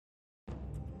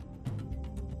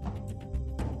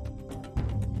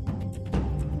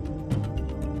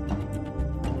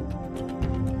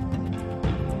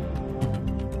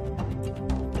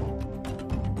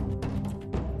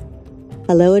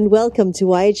Hello and welcome to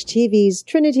YHTV's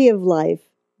Trinity of Life.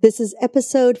 This is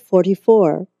episode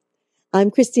 44.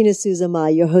 I'm Christina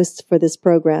Suzama, your host for this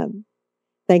program.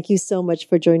 Thank you so much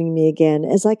for joining me again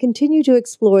as I continue to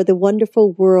explore the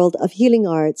wonderful world of healing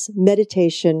arts,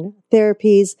 meditation,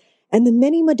 therapies, and the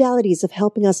many modalities of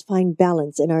helping us find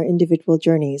balance in our individual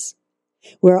journeys.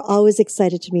 We're always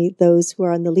excited to meet those who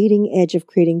are on the leading edge of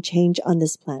creating change on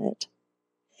this planet.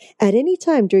 At any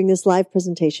time during this live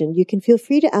presentation, you can feel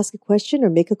free to ask a question or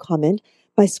make a comment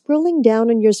by scrolling down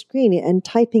on your screen and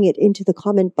typing it into the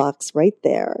comment box right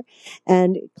there.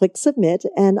 And click submit,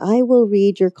 and I will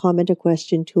read your comment or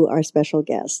question to our special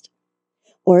guest.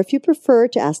 Or if you prefer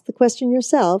to ask the question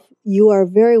yourself, you are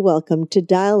very welcome to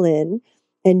dial in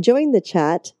and join the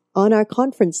chat on our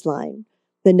conference line.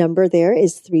 The number there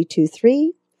is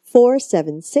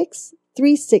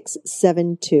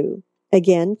 323-476-3672.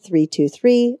 Again,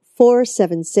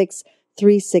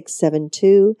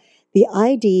 323-476-3672. The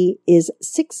ID is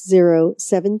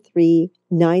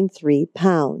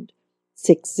 607393#.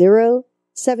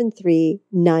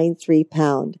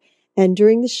 607393#. And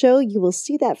during the show, you will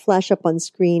see that flash up on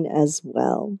screen as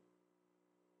well.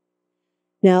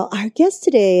 Now, our guest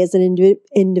today is an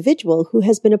individual who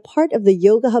has been a part of the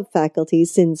Yoga Hub faculty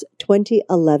since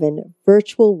 2011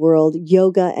 Virtual World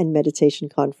Yoga and Meditation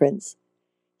Conference.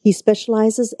 He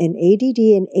specializes in ADD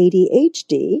and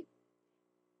ADHD.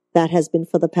 That has been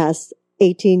for the past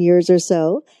 18 years or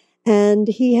so. And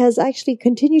he has actually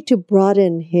continued to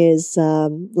broaden his,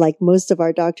 like most of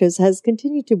our doctors, has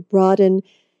continued to broaden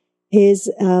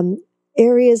his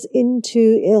areas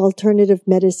into alternative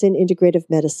medicine, integrative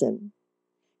medicine.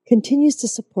 Continues to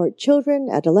support children,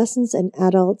 adolescents, and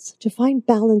adults to find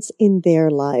balance in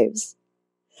their lives.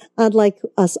 I'd like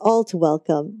us all to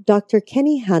welcome Dr.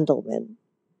 Kenny Handelman.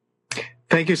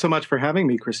 Thank you so much for having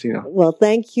me, Christina. Well,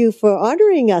 thank you for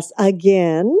honoring us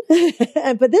again.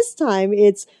 But this time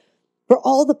it's for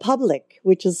all the public,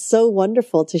 which is so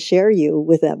wonderful to share you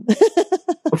with them.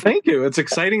 Well, thank you. It's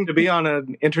exciting to be on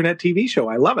an internet TV show.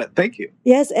 I love it. Thank you.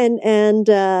 Yes, and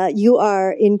you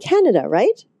are in Canada,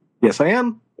 right? Yes, I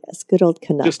am. Yes, good old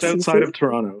Canucks. Just outside of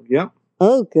Toronto. Yeah.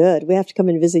 Oh, good. We have to come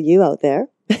and visit you out there.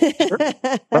 Sure.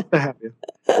 Love to have you.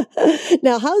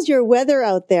 Now, how's your weather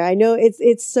out there? I know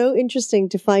it's so interesting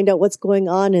to find out what's going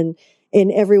on in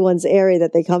everyone's area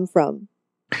that they come from.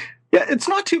 Yeah, it's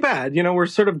not too bad. You know, we're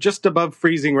sort of just above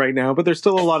freezing right now, but there's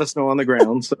still a lot of snow on the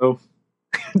ground. So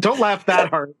don't laugh that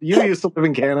hard. You used to live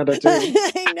in Canada too.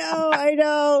 I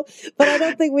know. But I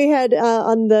don't think we had,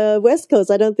 on the West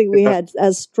Coast, I don't think we had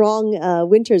as strong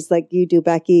winters like you do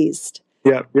back east.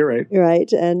 Yeah, you're right.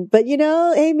 Right. But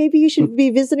hey, maybe you should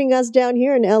be visiting us down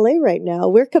here in LA right now.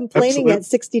 We're complaining at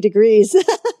 60 degrees.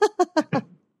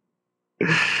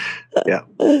 Yeah.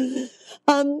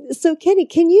 So Kenny,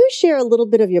 can you share a little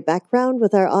bit of your background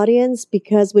with our audience?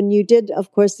 Because when you did,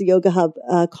 of course, the Yoga Hub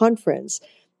conference,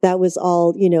 that was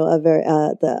all,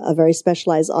 a very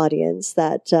specialized audience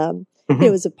that,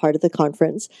 was a part of the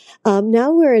conference.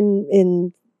 Now we're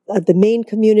in the main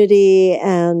community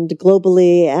and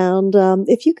globally. And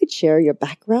if you could share your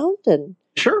background and.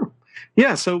 Sure.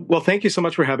 Yeah. Well, thank you so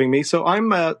much for having me. So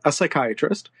I'm a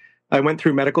psychiatrist. I went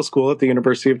through medical school at the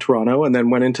University of Toronto and then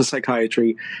went into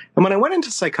psychiatry. And when I went into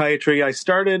psychiatry,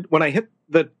 when I hit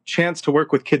the chance to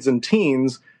work with kids and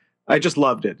teens, I just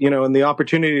loved it, and the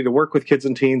opportunity to work with kids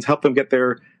and teens, help them get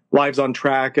their lives on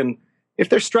track. And if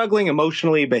they're struggling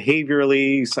emotionally,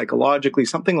 behaviorally, psychologically,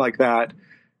 something like that,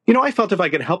 I felt if I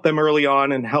could help them early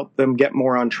on and help them get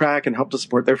more on track and help to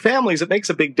support their families, it makes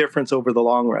a big difference over the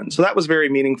long run. So that was very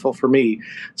meaningful for me.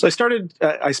 So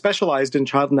I specialized in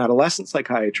child and adolescent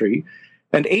psychiatry,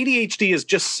 and ADHD is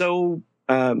just so,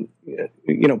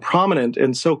 prominent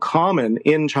and so common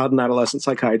in child and adolescent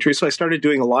psychiatry. So I started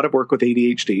doing a lot of work with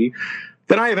ADHD.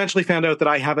 Then I eventually found out that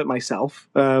I have it myself,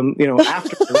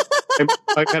 after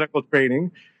my medical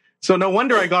training. So no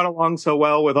wonder I got along so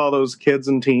well with all those kids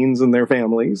and teens and their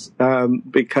families,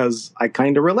 because I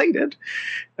kind of related.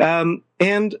 I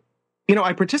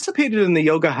participated in the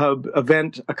Yoga Hub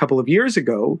event a couple of years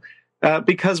ago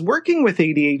because working with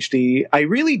ADHD, I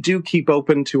really do keep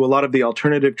open to a lot of the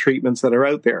alternative treatments that are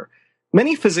out there.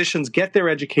 Many physicians get their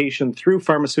education through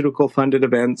pharmaceutical-funded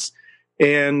events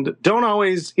and don't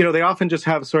always, they often just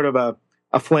have sort of a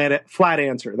flat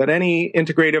answer that any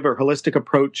integrative or holistic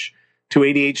approach to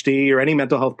ADHD or any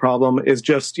mental health problem is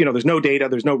just, there's no data,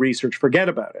 there's no research, forget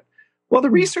about it. Well, the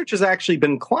research has actually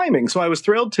been climbing. So I was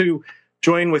thrilled to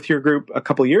join with your group a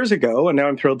couple years ago, and now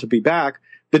I'm thrilled to be back.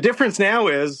 The difference now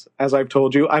is, as I've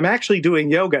told you, I'm actually doing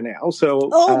yoga now. So,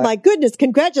 my goodness,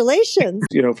 congratulations!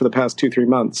 For the past 2-3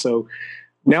 months. So,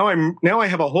 now I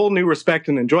have a whole new respect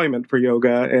and enjoyment for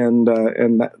yoga and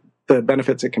the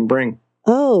benefits it can bring.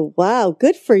 Oh, wow.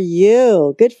 Good for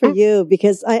you. Good for you.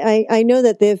 Because I know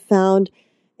that they've found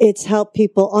it's helped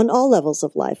people on all levels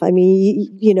of life. I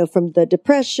mean, from the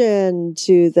depression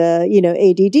to the,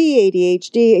 ADD,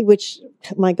 ADHD, which,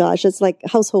 my gosh, it's like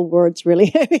household words,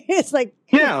 really. It's like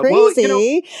crazy.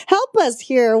 Well, help us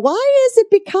here. Why has it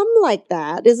become like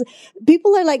that?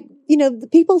 People are like,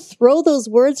 people throw those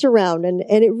words around and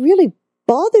it really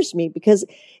bothers me because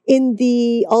in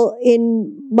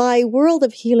my world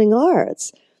of healing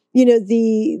arts,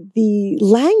 the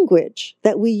language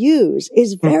that we use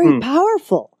is very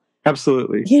powerful.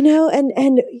 Absolutely.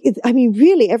 And I mean,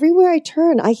 really, everywhere I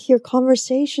turn, I hear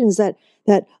conversations that,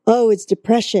 oh, it's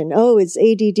depression. Oh, it's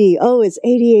ADD. Oh, it's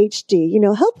ADHD.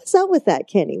 Help us out with that,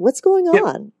 Kenny. What's going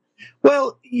on?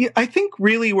 Well, I think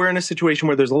really we're in a situation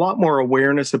where there's a lot more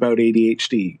awareness about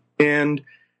ADHD. And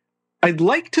I'd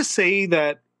like to say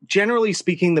that generally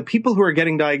speaking, the people who are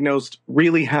getting diagnosed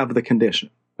really have the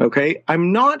condition. Okay.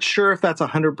 I'm not sure if that's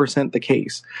 100% the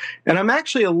case. And I'm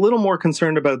actually a little more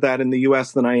concerned about that in the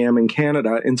US than I am in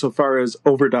Canada insofar as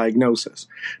overdiagnosis.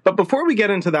 But before we get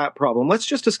into that problem, let's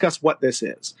just discuss what this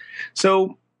is.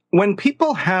 So when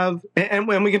people have, and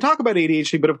when we can talk about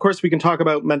ADHD, but of course we can talk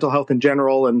about mental health in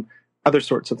general and other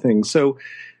sorts of things. So,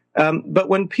 but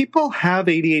when people have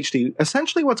ADHD,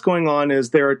 essentially what's going on is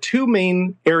there are two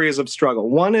main areas of struggle.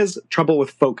 One is trouble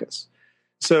with focus.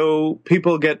 So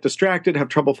people get distracted, have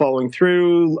trouble following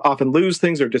through, often lose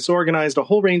things or disorganized, a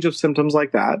whole range of symptoms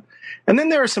like that. And then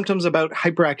there are symptoms about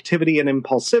hyperactivity and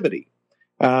impulsivity,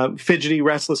 fidgety,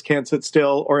 restless, can't sit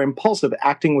still, or impulsive,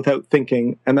 acting without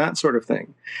thinking, and that sort of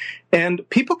thing. And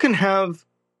people can have,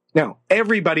 now,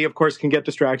 everybody, of course, can get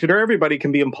distracted, or everybody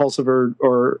can be impulsive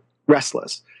or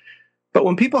restless. But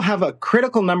when people have a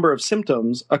critical number of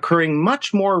symptoms occurring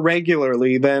much more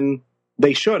regularly than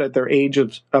they should at their age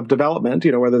of development,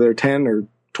 whether they're 10 or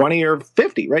 20 or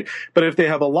 50, right? But if they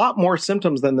have a lot more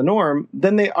symptoms than the norm,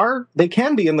 then they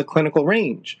can be in the clinical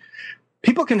range.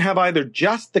 People can have either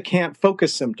just the can't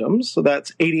focus symptoms, so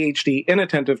that's ADHD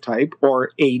inattentive type,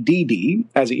 or ADD,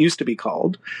 as it used to be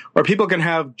called, or people can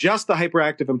have just the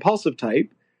hyperactive impulsive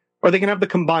type, or they can have the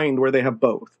combined where they have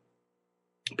both.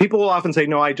 People will often say,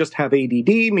 no, I just have ADD,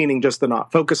 meaning just the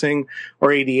not focusing, or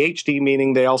ADHD,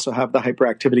 meaning they also have the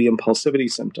hyperactivity,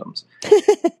 impulsivity symptoms.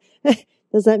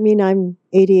 Does that mean I'm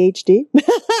ADHD?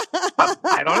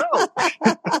 I don't know.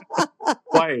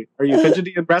 Why? Are you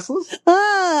fidgety and restless?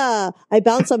 I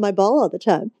bounce on my ball all the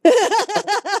time.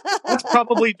 That's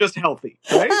probably just healthy,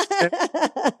 right?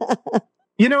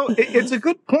 It's a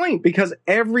good point because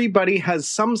everybody has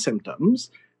some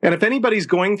symptoms. And if anybody's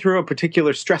going through a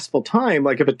particular stressful time,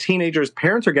 like if a teenager's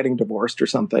parents are getting divorced or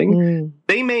something,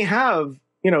 they may have,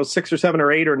 6 or 7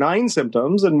 or 8 or 9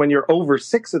 symptoms. And when you're over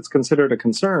 6, it's considered a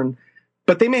concern.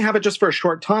 But they may have it just for a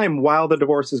short time while the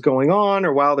divorce is going on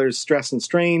or while there's stress and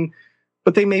strain,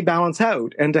 but they may balance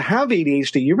out. And to have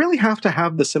ADHD, you really have to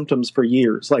have the symptoms for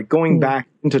years, like going back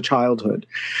into childhood.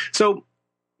 So,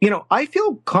 I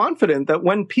feel confident that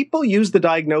when people use the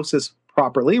diagnosis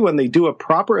properly, when they do a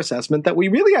proper assessment, that we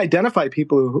really identify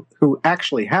people who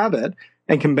actually have it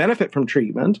and can benefit from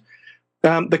treatment.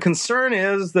 The concern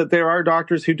is that there are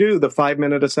doctors who do the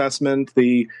 5-minute assessment,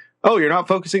 you're not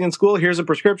focusing in school, here's a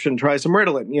prescription, try some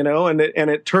Ritalin, and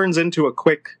it turns into a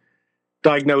quick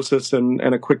diagnosis and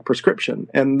a quick prescription.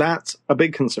 And that's a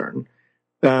big concern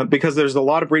because there's a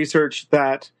lot of research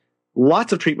that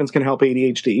lots of treatments can help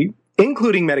ADHD,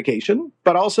 including medication,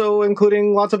 but also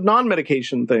including lots of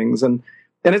non-medication things. And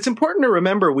it's important to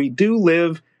remember we do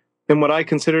live in what I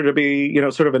consider to be,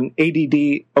 sort of an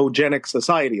ADD-ogenic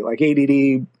society, like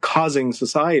ADD causing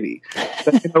society.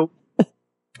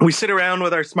 We sit around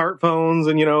with our smartphones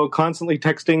and, constantly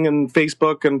texting and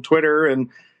Facebook and Twitter. And,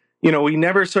 we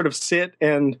never sort of sit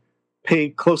and pay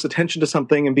close attention to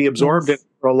something and be absorbed in it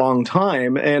for a long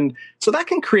time. And so that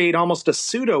can create almost a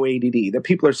pseudo ADD, that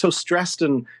people are so stressed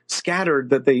and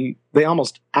scattered that they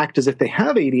almost act as if they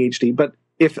have ADHD. But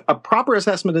if a proper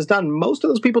assessment is done, most of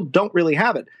those people don't really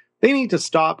have it. They need to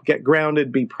stop, get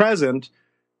grounded, be present,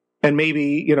 and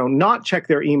maybe, not check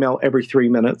their email every 3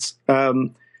 minutes. But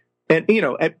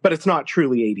it's not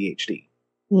truly ADHD.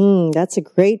 That's a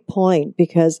great point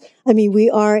because, we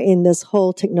are in this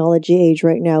whole technology age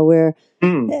right now where,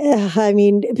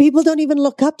 people don't even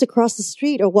look up to cross the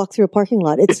street or walk through a parking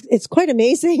lot. It's quite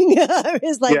amazing.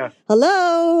 It's like,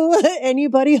 hello,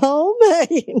 anybody home?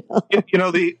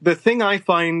 The thing I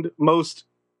find most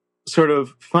sort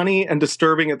of funny and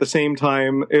disturbing at the same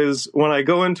time is when I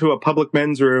go into a public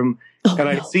men's room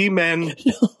I see men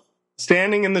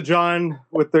standing in the John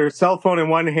with their cell phone in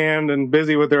one hand and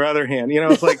busy with their other hand.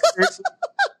 It's like,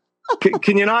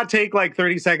 can you not take like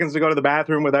 30 seconds to go to the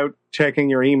bathroom without checking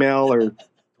your email or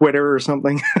Twitter or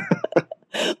something?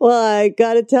 Well, I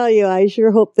got to tell you, I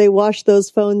sure hope they wash those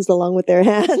phones along with their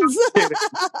hands.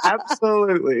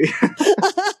 Absolutely.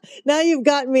 Now you've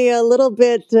got me a little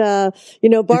bit,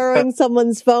 borrowing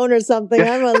someone's phone or something.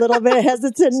 I'm a little bit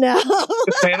hesitant now.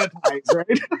 Sanitize,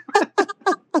 right?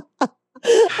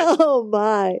 Oh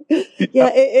my.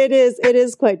 Yeah, it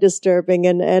is quite disturbing.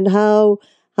 And how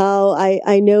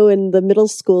I know in the middle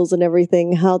schools and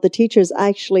everything, how the teachers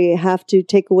actually have to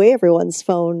take away everyone's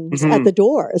phones at the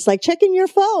door. It's like, check in your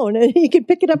phone and you can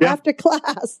pick it up after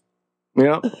class.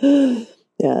 Yeah.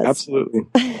 Yes. Absolutely.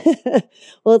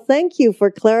 Well, thank you for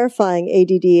clarifying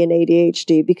ADD and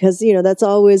ADHD, because, that's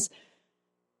always,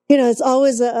 it's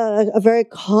always a very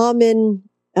common,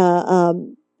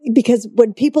 because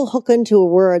when people hook into a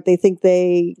word, they think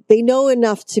they know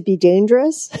enough to be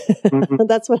dangerous. Mm-hmm.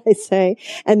 That's what I say.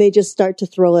 And they just start to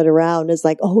throw it around as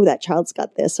like, oh, that child's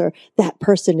got this, or that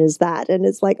person is that. And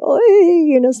it's like, oh,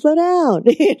 slow down.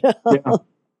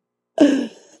 Yeah.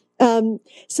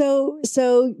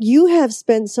 So you have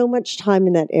spent so much time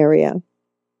in that area,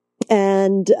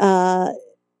 and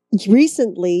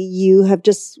recently you have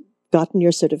just gotten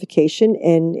your certification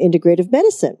in integrative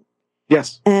medicine.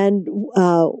 Yes. And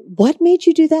what made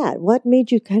you do that? What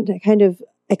made you kind of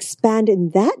expand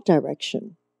in that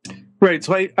direction? Right.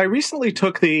 So I recently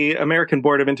took the American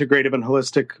Board of Integrative and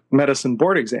Holistic Medicine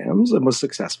board exams and was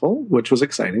successful, which was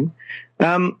exciting.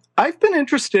 I've been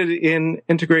interested in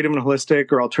integrative and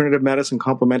holistic or alternative medicine,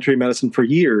 complementary medicine for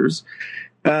years.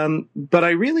 But I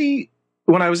really,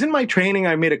 when I was in my training,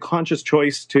 I made a conscious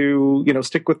choice to,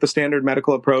 stick with the standard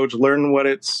medical approach, learn what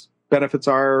its benefits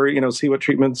are, see what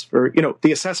treatments for,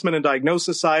 the assessment and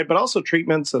diagnosis side, but also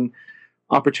treatments and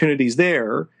opportunities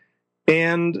there.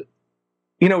 And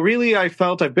really, I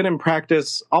felt I've been in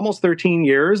practice almost 13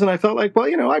 years, and I felt like,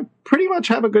 well, I pretty much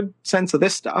have a good sense of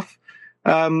this stuff.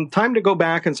 Time to go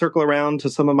back and circle around to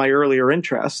some of my earlier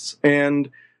interests. And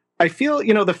I feel,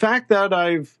 the fact that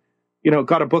I've,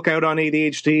 got a book out on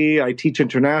ADHD, I teach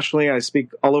internationally, I speak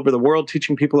all over the world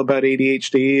teaching people about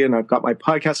ADHD, and I've got my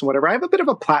podcast and whatever. I have a bit of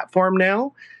a platform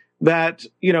now that,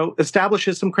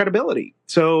 establishes some credibility.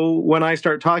 So when I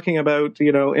start talking about,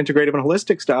 integrative and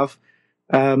holistic stuff,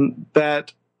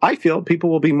 that I feel people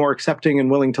will be more accepting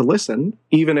and willing to listen,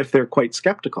 even if they're quite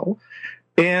skeptical.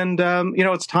 And,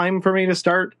 it's time for me to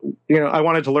start, I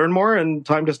wanted to learn more and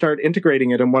time to start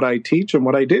integrating it in what I teach and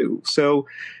what I do. So,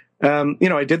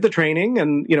 I did the training,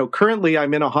 and, currently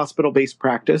I'm in a hospital-based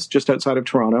practice just outside of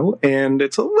Toronto, and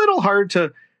it's a little hard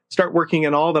to start working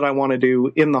in all that I want to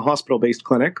do in the hospital-based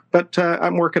clinic, but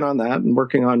I'm working on that and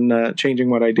working on changing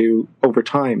what I do over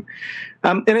time.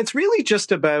 And it's really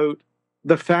just about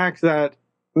the fact that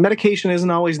medication isn't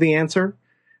always the answer.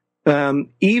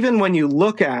 Even when you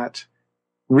look at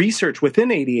research within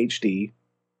ADHD,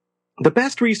 the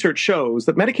best research shows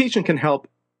that medication can help,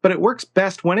 but it works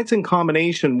best when it's in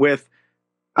combination with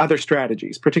other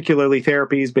strategies, particularly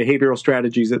therapies, behavioral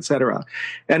strategies, etc.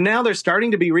 And now there's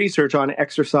starting to be research on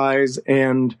exercise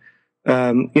and,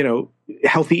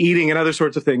 healthy eating and other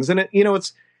sorts of things. And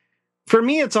it's, for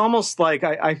me, it's almost like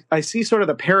I see sort of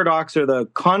the paradox or the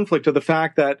conflict of the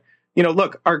fact that,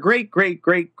 look, our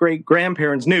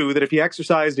great-great-great-great-grandparents knew that if you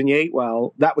exercised and you ate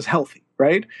well, that was healthy,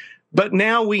 right? But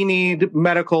now we need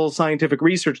medical scientific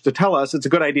research to tell us it's a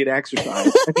good idea to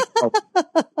exercise.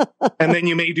 And then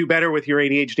you may do better with your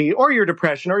ADHD or your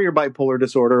depression or your bipolar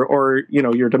disorder or,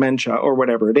 your dementia or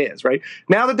whatever it is, right?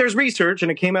 Now that there's research and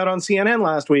it came out on CNN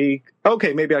last week,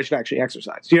 okay, maybe I should actually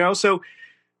exercise, So,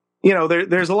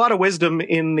 there's a lot of wisdom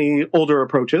in the older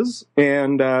approaches,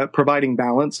 and providing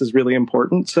balance is really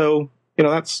important. So,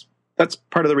 that's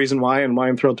part of the reason why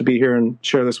I'm thrilled to be here and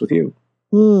share this with you.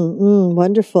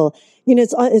 Wonderful.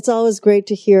 It's always great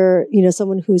to hear,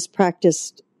 someone who's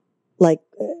practiced like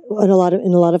in a lot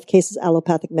of cases,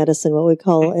 allopathic medicine, what we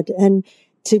call it, and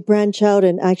to branch out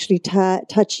and actually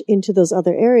touch into those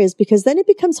other areas, because then it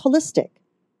becomes holistic.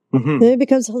 Mm-hmm. Then it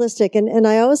becomes holistic. And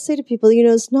I always say to people,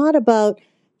 it's not about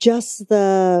just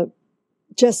the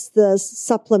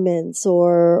supplements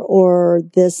or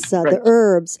this, right, the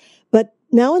herbs, but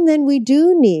now and then we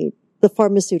do need the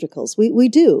pharmaceuticals. We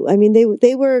do. I mean,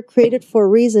 they were created for a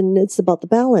reason. It's about the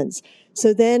balance.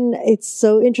 So then it's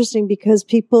so interesting because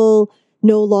people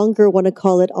no longer want to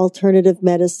call it alternative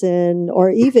medicine or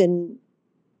even,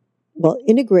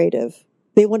 integrative.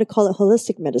 They want to call it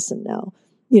holistic medicine now,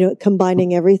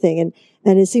 combining everything.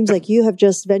 And it seems like you have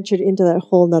just ventured into that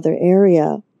whole nother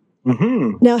area.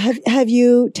 Mm-hmm. Now, have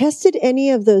you tested any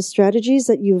of those strategies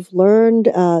that you've learned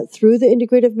through the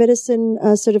integrative medicine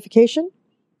certification?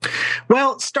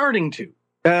 Well, starting to.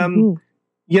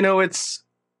 It's,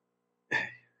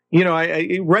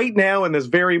 I right now in this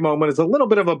very moment, it's a little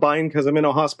bit of a bind because I'm in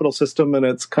a hospital system and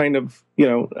it's kind of,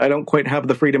 I don't quite have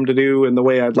the freedom to do in the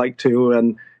way I'd like to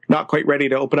and not quite ready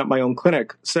to open up my own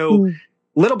clinic. So a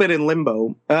little bit in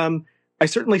limbo. I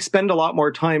certainly spend a lot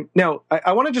more time. Now,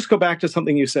 I want to just go back to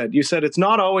something you said. You said it's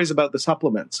not always about the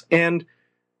supplements. And,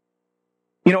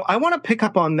 I want to pick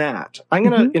up on that. I'm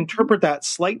going to interpret that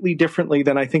slightly differently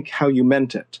than I think how you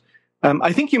meant it.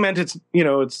 I think you meant it's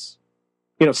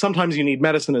sometimes you need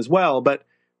medicine as well. But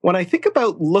when I think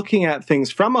about looking at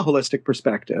things from a holistic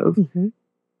perspective,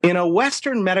 in a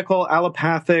Western medical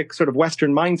allopathic sort of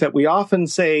Western mindset, we often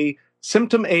say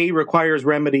symptom A requires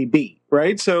remedy B,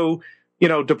 right? So,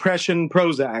 depression,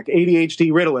 Prozac,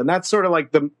 ADHD, Ritalin, that's sort of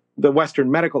like the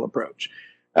Western medical approach.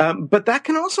 But that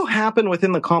can also happen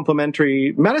within the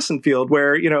complementary medicine field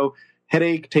where,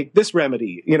 headache, take this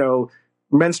remedy,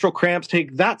 menstrual cramps,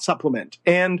 take that supplement.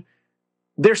 And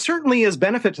there certainly is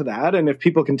benefit to that. And if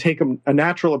people can take a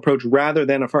natural approach rather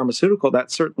than a pharmaceutical,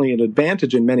 that's certainly an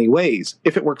advantage in many ways,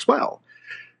 if it works well.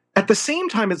 At the same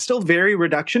time, it's still very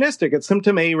reductionistic. It's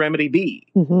symptom A, remedy B.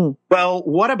 Well,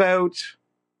 what about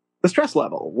the stress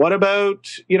level? What about,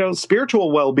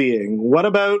 spiritual well-being? What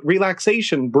about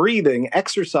relaxation, breathing,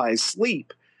 exercise,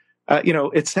 sleep,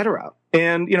 et cetera?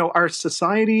 And, our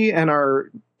society and our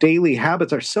daily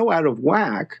habits are so out of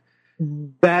whack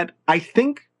that I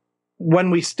think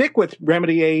when we stick with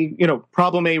remedy A,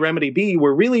 problem A, remedy B,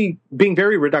 we're really being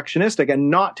very reductionistic and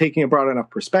not taking a broad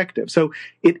enough perspective. So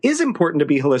it is important to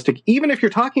be holistic, even if you're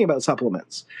talking about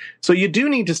supplements. So you do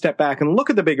need to step back and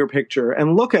look at the bigger picture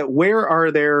and look at where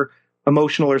are there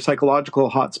emotional or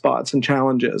psychological hotspots and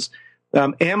challenges.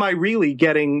 Am I really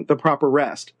getting the proper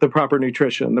rest, the proper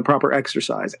nutrition, the proper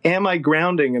exercise? Am I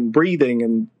grounding and breathing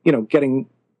and, getting,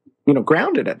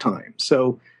 grounded at times?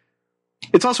 So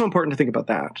it's also important to think about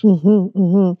that.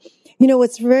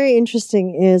 What's very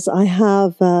interesting is I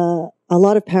have a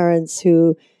lot of parents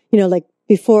who, like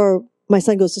before my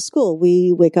son goes to school,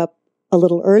 we wake up a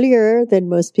little earlier than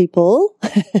most people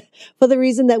for the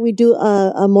reason that we do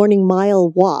a morning mile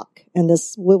walk. And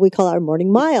this what we call our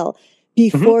morning mile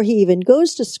before he even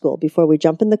goes to school, before we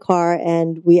jump in the car.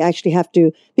 And we actually have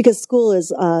to, because school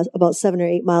is about 7 or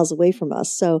 8 miles away from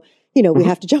us. So we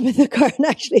have to jump in the car and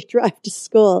actually drive to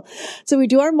school. So we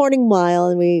do our morning mile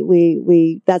and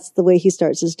we that's the way he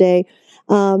starts his day.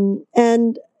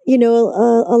 And,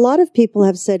 a lot of people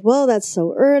have said, well, that's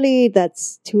so early.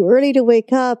 That's too early to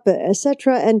wake up,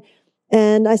 etc.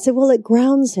 And I said, well, it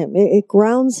grounds him. It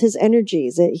grounds his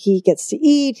energies. He gets to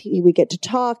eat. We get to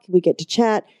talk. We get to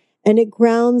chat, and it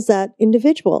grounds that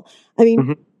individual. I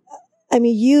mean,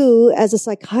 you as a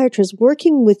psychiatrist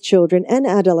working with children and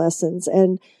adolescents,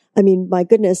 and I mean, my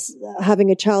goodness,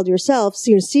 having a child yourself,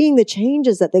 seeing the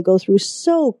changes that they go through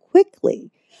so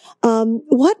quickly.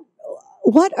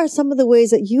 What are some of the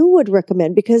ways that you would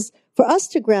recommend? Because for us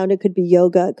to ground, it could be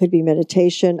yoga, it could be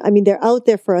meditation. I mean, they're out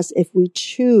there for us if we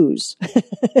choose,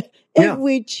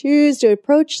 we choose to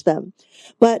approach them.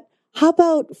 But how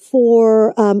about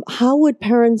how would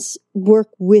parents work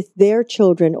with their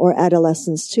children or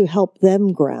adolescents to help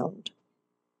them ground?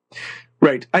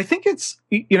 Right. I think it's,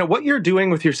 what you're doing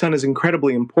with your son is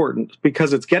incredibly important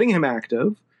because it's getting him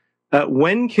active.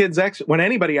 When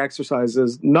anybody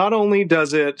exercises, not only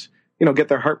does it, get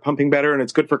their heart pumping better and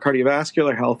it's good for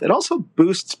cardiovascular health, it also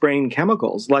boosts brain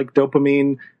chemicals like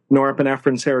dopamine,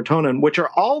 norepinephrine, serotonin, which are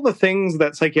all the things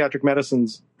that psychiatric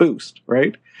medicines boost,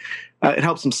 right? It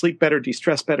helps them sleep better,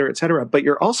 de-stress better, et cetera. But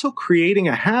you're also creating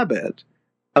a habit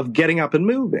of getting up and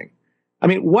moving. I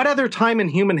mean, what other time in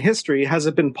human history has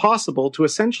it been possible to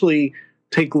essentially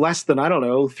take less than,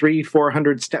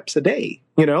 300-400 steps a day?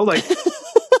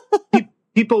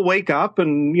 People wake up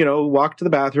and, walk to the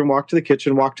bathroom, walk to the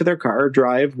kitchen, walk to their car,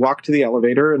 drive, walk to the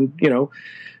elevator and,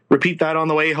 repeat that on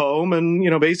the way home. And,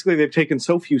 basically they've taken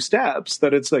so few steps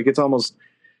that it's almost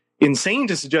insane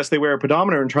to suggest they wear a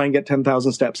pedometer and try and get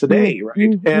 10,000 steps a day.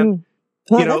 Right. And,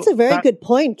 that's a very good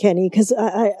point, Kenny, because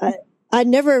I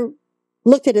never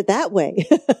looked at it that way.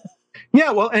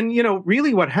 Yeah. Well, and,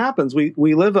 really what happens, we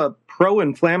live a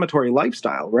pro-inflammatory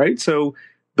lifestyle, right? So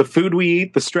the food we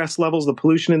eat, the stress levels, the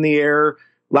pollution in the air,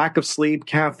 lack of sleep,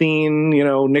 caffeine,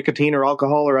 nicotine or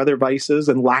alcohol or other vices,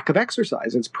 and lack of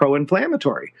exercise. It's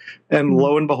pro-inflammatory. And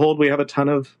lo and behold, we have a ton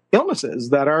of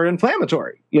illnesses that are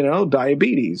inflammatory,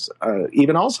 diabetes,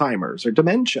 even Alzheimer's or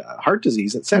dementia, heart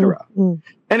disease, et cetera.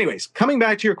 Anyways, coming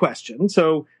back to your question.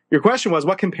 So your question was,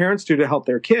 what can parents do to help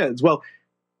their kids? Well,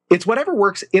 it's whatever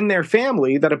works in their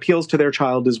family that appeals to their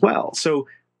child as well. So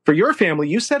for your family,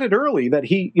 you said it early that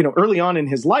he, early on in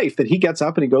his life, that he gets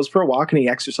up and he goes for a walk and he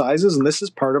exercises, and this is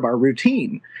part of our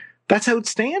routine. That's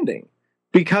outstanding,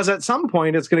 because at some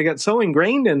point it's going to get so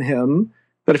ingrained in him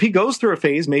that if he goes through a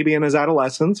phase, maybe in his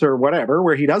adolescence or whatever,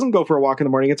 where he doesn't go for a walk in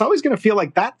the morning, it's always going to feel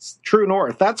like that's true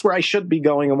north. That's where I should be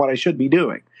going and what I should be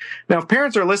doing. Now, if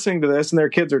parents are listening to this and their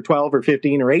kids are 12 or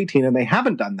 15 or 18 and they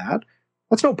haven't done that,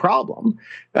 that's no problem.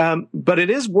 But it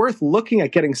is worth looking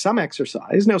at getting some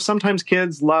exercise. Now, sometimes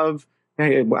kids love,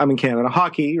 I'm in Canada,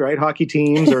 hockey, right? Hockey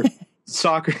teams or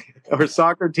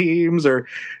soccer teams, or,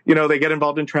 they get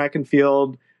involved in track and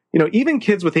field. Even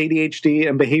kids with ADHD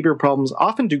and behavior problems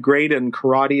often do great in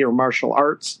karate or martial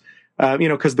arts,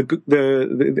 because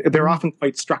they're often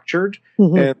quite structured,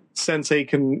 and sensei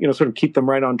can, sort of keep them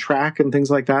right on track and things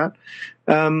like that.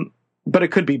 But it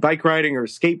could be bike riding or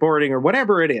skateboarding or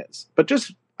whatever it is. But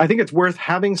I think it's worth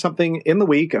having something in the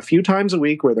week, a few times a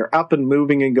week, where they're up and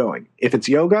moving and going. If it's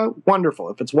yoga, wonderful.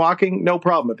 If it's walking, no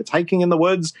problem. If it's hiking in the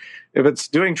woods, if it's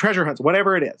doing treasure hunts,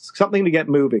 whatever it is, something to get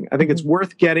moving. I think it's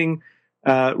worth getting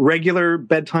regular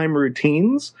bedtime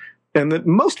routines. And that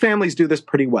most families do this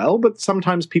pretty well, but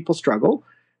sometimes people struggle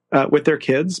with their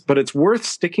kids. But it's worth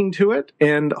sticking to it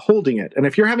and holding it. And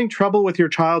if you're having trouble with your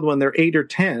child when they're 8 or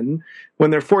 10, when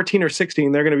they're 14 or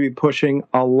 16, they're going to be pushing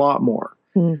a lot more.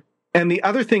 And the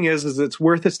other thing is it's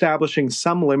worth establishing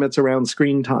some limits around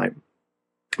screen time.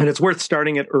 And it's worth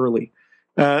starting it early.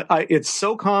 It's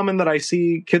so common that I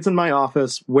see kids in my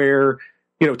office where,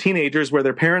 teenagers, where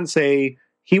their parents say,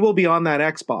 he will be on that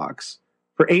Xbox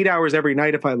for 8 hours every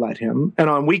night if I let him. And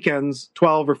on weekends,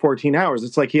 12 or 14 hours.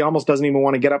 It's like he almost doesn't even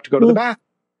want to get up to go to the bathroom.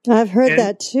 I've heard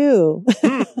that too.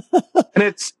 And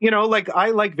it's, I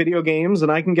like video games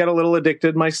and I can get a little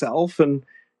addicted myself. And,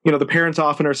 the parents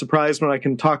often are surprised when I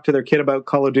can talk to their kid about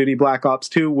Call of Duty Black Ops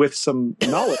 2 with some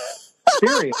knowledge,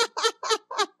 experience.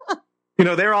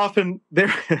 They're often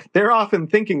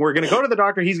thinking, we're going to go to the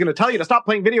doctor. He's going to tell you to stop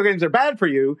playing video games. They're bad for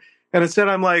you. And instead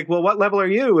I'm like, well, what level are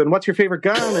you? And what's your favorite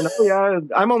gun? And, oh yeah,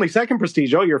 I'm only 2nd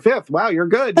prestige. Oh, you're 5th. Wow, you're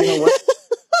good.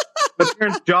 The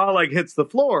parent's jaw hits the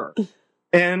floor.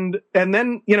 And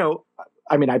then,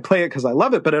 I play it because I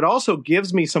love it, but it also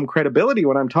gives me some credibility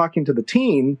when I'm talking to the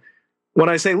teen, when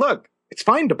I say, look, it's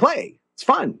fine to play. It's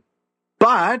fun.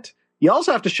 But you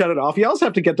also have to shut it off. You also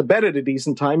have to get to bed at a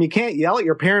decent time. You can't yell at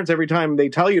your parents every time they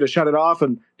tell you to shut it off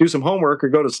and do some homework or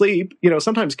go to sleep.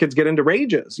 Sometimes kids get into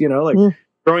rages,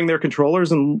 throwing their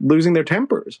controllers and losing their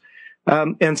tempers.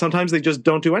 And sometimes they just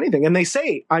don't do anything. And they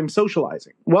say, I'm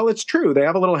socializing. Well, it's true. They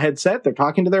have a little headset. They're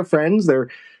talking to their friends. They're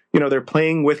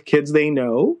playing with kids they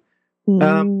know.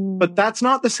 But that's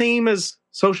not the same as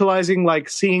socializing, like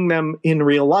seeing them in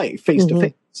real life, face to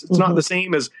face. It's not the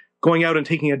same as going out and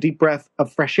taking a deep breath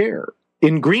of fresh air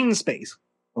in green space.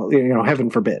 Well, heaven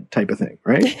forbid type of thing,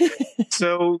 right?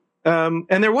 So, and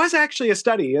there was actually a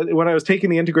study when I was taking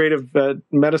the integrative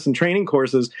medicine training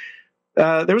courses.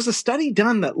 There was a study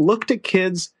done that looked at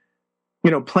kids,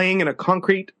 playing in a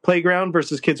concrete playground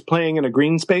versus kids playing in a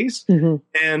green space.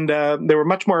 And there were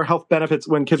much more health benefits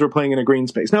when kids were playing in a green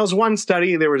space. Now, it was one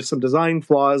study. There were some design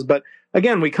flaws. But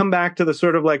again, we come back to the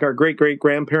sort of like our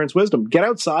great-great-grandparents' wisdom. Get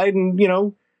outside and,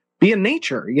 be in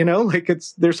nature,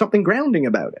 there's something grounding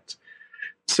about it.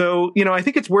 So, I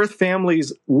think it's worth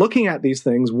families looking at these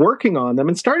things, working on them,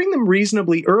 and starting them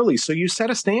reasonably early. So you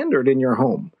set a standard in your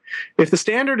home. If the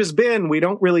standard has been, we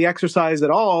don't really exercise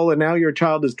at all, and now your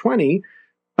child is 20,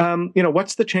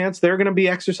 what's the chance they're going to be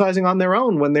exercising on their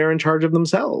own when they're in charge of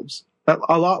themselves?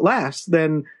 A lot less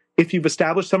than if you've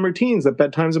established some routines that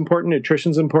bedtime's important,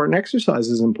 nutrition's important, exercise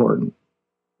is important.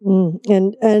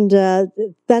 And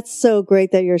that's so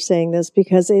great that you're saying this,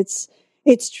 because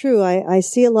it's true. I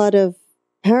see a lot of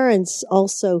parents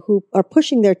also who are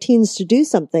pushing their teens to do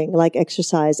something like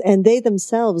exercise, and they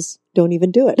themselves don't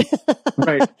even do it.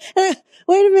 Right.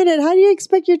 Wait a minute. How do you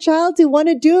expect your child to want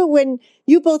to do it when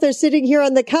you both are sitting here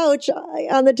on the couch,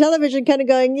 on the television, kind of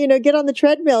going, get on the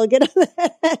treadmill,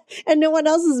 and no one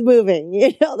else is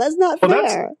moving? That's not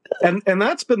fair. And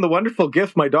that's been the wonderful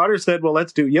gift. My daughter said, well,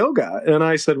 let's do yoga. And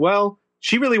I said, well,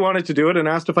 she really wanted to do it and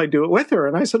asked if I'd do it with her.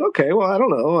 And I said, okay, well, I don't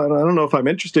know. I don't know if I'm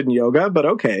interested in yoga, but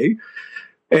okay.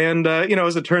 And,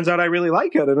 as it turns out, I really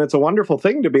like it. And it's a wonderful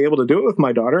thing to be able to do it with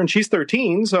my daughter. And she's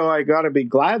 13, so I got to be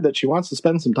glad that she wants to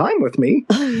spend some time with me.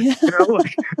 Oh, yeah.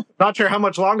 Not sure how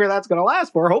much longer that's going to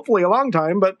last for. Hopefully a long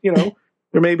time. But,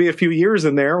 there may be a few years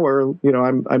in there where,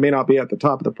 I may not be at the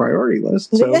top of the priority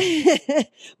list. So.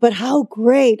 But how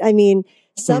great. I mean,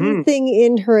 something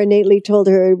in her innately told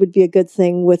her it would be a good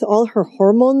thing with all her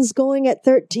hormones going at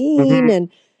 13 and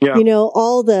Yeah.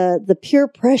 all the peer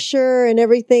pressure and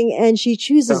everything. And she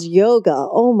chooses yoga.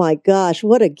 Oh my gosh,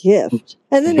 what a gift.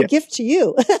 And then a gift to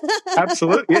you.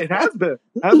 Absolutely. It has been.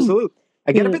 Absolutely.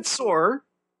 I get a bit sore.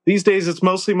 These days, it's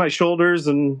mostly my shoulders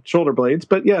and shoulder blades,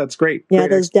 but yeah, it's great. Yeah,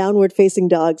 those downward facing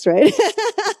dogs, right?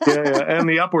 yeah, and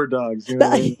the upward dogs. You know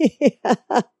what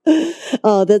I mean?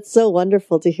 Oh, that's so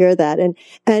wonderful to hear that. And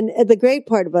the great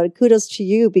part about it, kudos to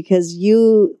you, because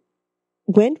you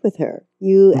went with her.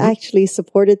 You actually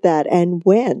supported that and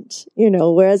went,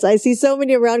 whereas I see so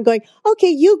many around going, okay,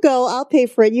 you go, I'll pay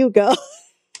for it, you go.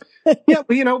 Yeah,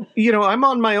 but I'm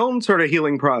on my own sort of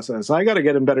healing process. I got to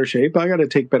get in better shape. I got to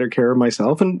take better care of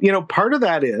myself. And, part of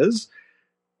that is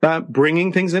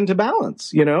bringing things into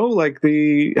balance, like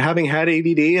having had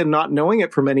ADD and not knowing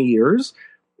it for many years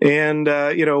and,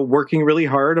 working really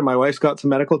hard. And my wife's got some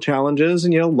medical challenges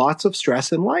and, lots of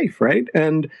stress in life. Right.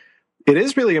 And it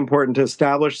is really important to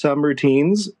establish some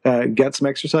routines, get some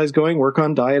exercise going, work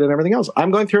on diet and everything else.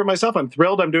 I'm going through it myself. I'm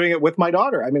thrilled I'm doing it with my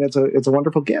daughter. I mean, it's a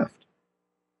wonderful gift.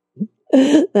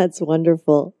 That's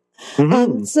wonderful.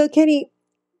 So Kenny,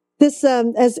 this,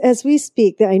 as we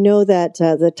speak, I know that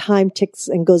the time ticks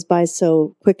and goes by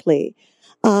so quickly.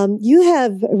 You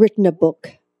have written a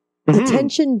book,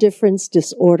 Attention Difference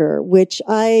Disorder, which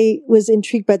I was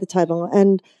intrigued by the title,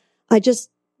 and I just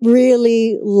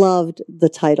really loved the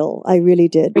title. I really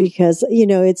did, because,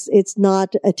 it's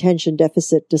not attention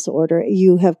deficit disorder.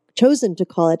 You have chosen to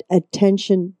call it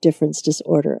attention difference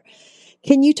disorder.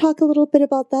 Can you talk a little bit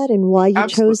about that and why you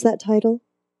chose that title?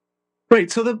 Right.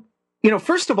 So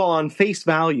first of all, on face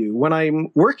value, when I'm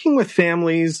working with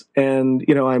families and,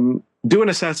 I'm doing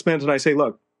assessment and I say,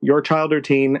 look, your child or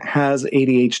teen has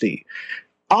ADHD.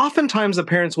 Oftentimes the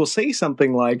parents will say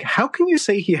something like, how can you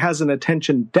say he has an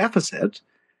attention deficit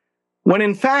when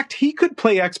in fact he could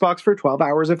play Xbox for 12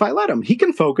 hours if I let him? He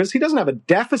can focus. He doesn't have a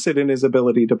deficit in his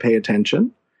ability to pay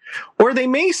attention. Or they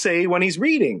may say when he's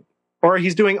reading, or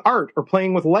he's doing art or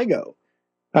playing with Lego,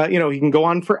 he can go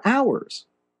on for hours.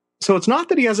 So it's not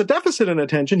that he has a deficit in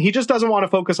attention. He just doesn't want to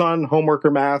focus on homework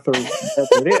or math or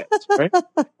whatever it is,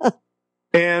 right?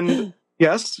 And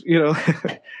yes,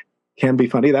 can be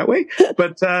funny that way.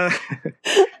 But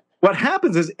what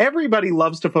happens is everybody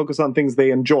loves to focus on things they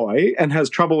enjoy and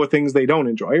has trouble with things they don't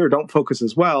enjoy or don't focus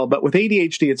as well. But with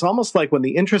ADHD, it's almost like when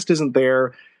the interest isn't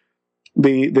there,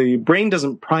 the brain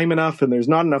doesn't prime enough and there's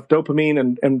not enough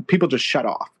dopamine and people just shut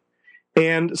off.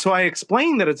 And so I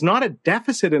explain that it's not a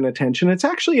deficit in attention. It's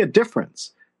actually a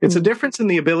difference. It's a difference in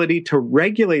the ability to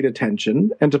regulate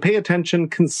attention and to pay attention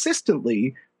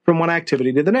consistently from one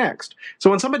activity to the next. So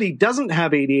when somebody doesn't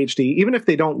have ADHD, even if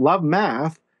they don't love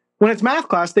math, when it's math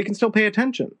class, they can still pay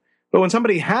attention. But when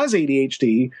somebody has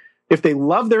ADHD, if they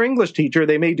love their English teacher,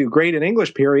 they may do great in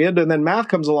English period, and then math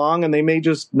comes along and they may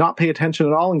just not pay attention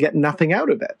at all and get nothing out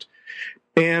of it.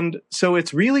 And so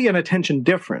it's really an attention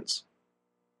difference.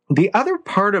 The other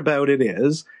part about it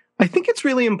is, I think it's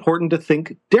really important to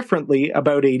think differently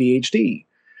about ADHD.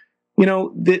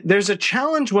 There's a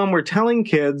challenge when we're telling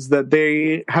kids that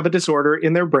they have a disorder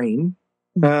in their brain,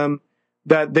 that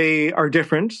they are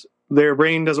different, their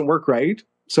brain doesn't work right,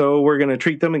 so we're going to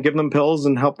treat them and give them pills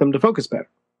and help them to focus better.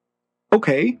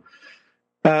 Okay,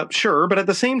 sure, but at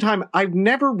the same time, I've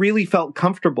never really felt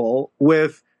comfortable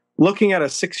with looking at a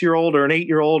 6-year-old or an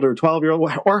 8-year-old or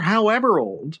 12-year-old or however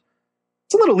old.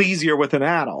 It's a little easier with an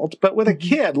adult, but with a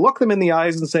kid, look them in the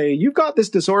eyes and say, you've got this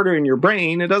disorder in your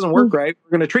brain, it doesn't work right, we're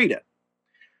going to treat it.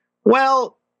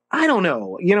 Well, I don't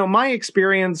know. My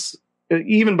experience,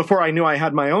 even before I knew I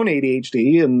had my own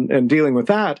ADHD and dealing with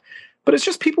that, but it's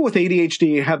just people with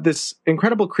ADHD have this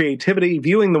incredible creativity,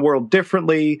 viewing the world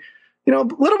differently. A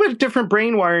little bit of different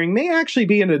brain wiring may actually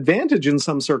be an advantage in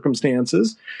some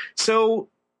circumstances. So,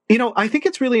 I think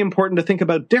it's really important to think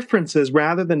about differences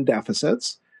rather than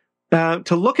deficits,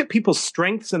 to look at people's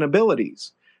strengths and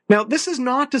abilities. Now, this is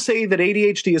not to say that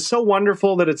ADHD is so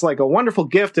wonderful that it's like a wonderful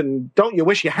gift and don't you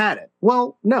wish you had it?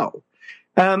 Well, no.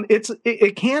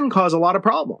 It can cause a lot of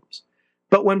problems.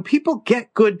 But when people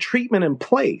get good treatment in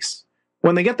place,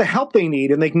 when they get the help they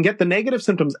need and they can get the negative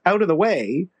symptoms out of the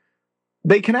way,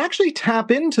 they can actually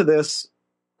tap into this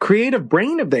creative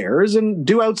brain of theirs and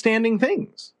do outstanding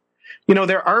things.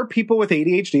 There are people with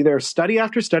ADHD. There's study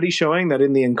after study showing that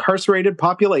in the incarcerated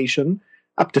population,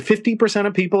 up to 50%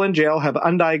 of people in jail have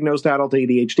undiagnosed adult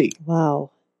ADHD.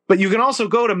 Wow. But you can also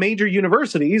go to major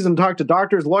universities and talk to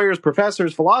doctors, lawyers,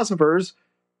 professors, philosophers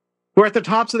who are at the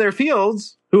tops of their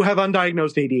fields who have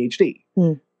undiagnosed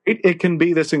ADHD. It can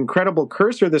be this incredible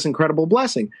curse or this incredible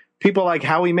blessing. People like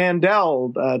Howie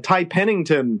Mandel, Ty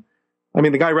Pennington, I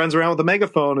mean, the guy runs around with a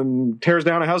megaphone and tears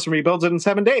down a house and rebuilds it in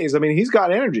 7 days. I mean, he's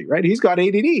got energy, right? He's got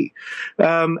ADD.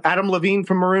 Adam Levine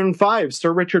from Maroon 5,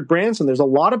 Sir Richard Branson. There's a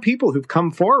lot of people who've come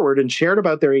forward and shared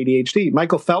about their ADHD.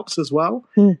 Michael Phelps as well.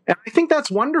 And I think that's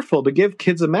wonderful to give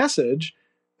kids a message.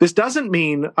 This doesn't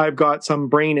mean I've got some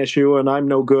brain issue and I'm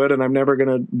no good and I'm never going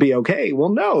to be okay. Well,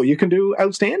 no, you can do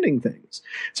outstanding things.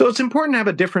 So it's important to have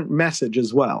a different message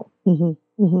as well.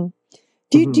 Mm-hmm. Mm-hmm.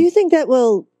 Do you think that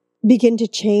will begin to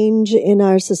change in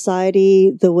our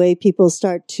society, the way people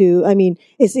start to, I mean,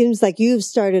 it seems like you've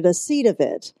started a seed of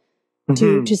it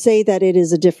to say that it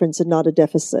is a difference and not a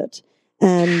deficit.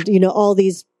 And, all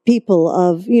these people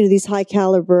of, these high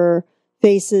caliber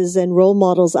faces and role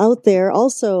models out there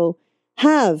also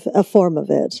have a form of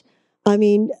it. I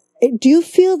mean, do you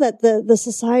feel that the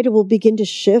society will begin to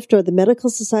shift, or the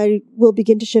medical society will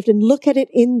begin to shift and look at it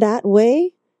in that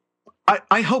way?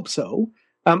 I hope so.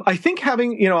 I think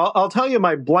having, I'll tell you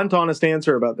my blunt, honest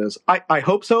answer about this. I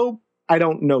hope so. I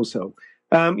don't know so.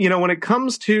 When it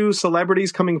comes to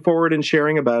celebrities coming forward and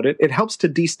sharing about it, it helps to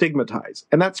destigmatize.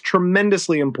 And that's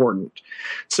tremendously important.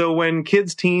 So when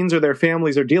kids, teens, or their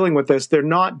families are dealing with this, they're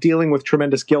not dealing with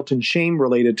tremendous guilt and shame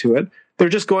related to it. They're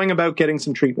just going about getting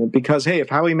some treatment because, hey, if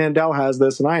Howie Mandel has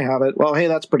this and I have it, well, hey,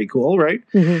 that's pretty cool, right?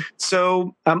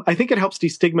 So I think it helps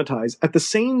destigmatize. At the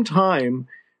same time,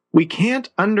 we can't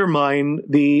undermine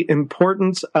the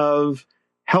importance of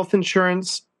health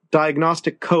insurance,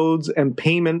 diagnostic codes, and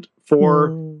payment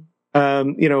for,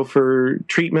 for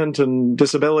treatment and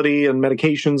disability and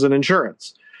medications and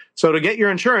insurance. So to get your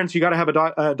insurance, you got to have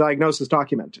a diagnosis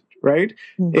documented, right?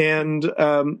 And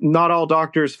not all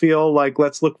doctors feel like,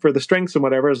 let's look for the strengths and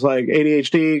whatever. It's like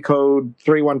ADHD code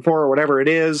 314 or whatever it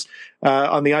is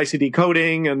on the ICD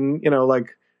coding, and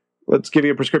let's give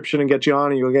you a prescription and get you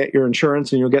on, and you'll get your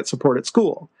insurance and you'll get support at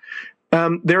school.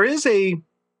 There's a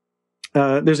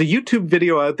YouTube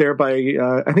video out there by,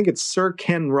 I think it's Sir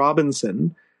Ken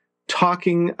Robinson,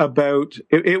 talking about,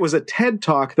 it was a TED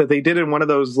talk that they did in one of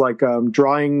those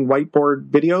drawing whiteboard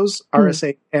videos,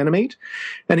 RSA Animate.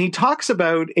 And he talks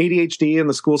about ADHD and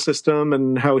the school system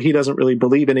and how he doesn't really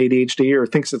believe in ADHD or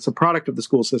thinks it's a product of the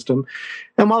school system.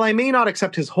 And while I may not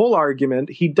accept his whole argument,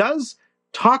 he does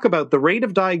talk about the rate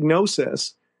of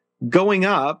diagnosis going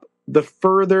up the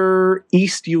further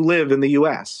east you live in the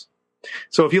U.S.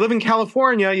 So if you live in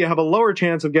California, you have a lower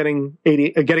chance of getting an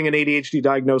ADHD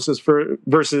diagnosis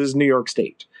versus New York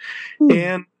State.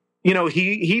 And,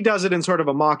 he does it in sort of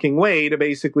a mocking way to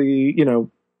basically,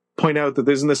 point out that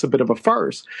isn't this a bit of a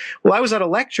farce? Well, I was at a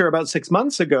lecture about 6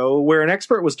 months ago where an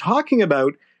expert was talking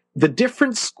about the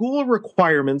different school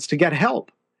requirements to get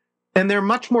help. And they're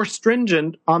much more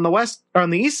stringent on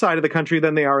the east side of the country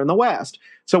than they are in the west.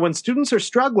 So when students are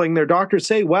struggling, their doctors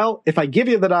say, well, if I give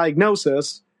you the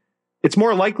diagnosis, it's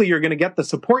more likely you're going to get the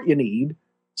support you need.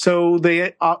 So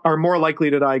they are more likely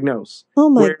to diagnose. Oh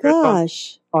my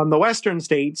gosh. On the western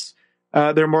states,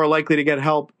 they're more likely to get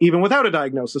help even without a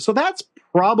diagnosis. So that's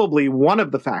probably one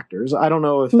of the factors. I don't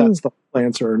know if that's the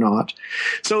answer or not.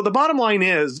 So the bottom line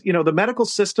is, the medical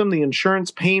system, the insurance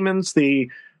payments,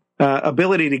 the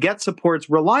ability to get supports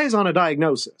relies on a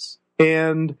diagnosis.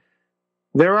 And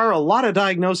there are a lot of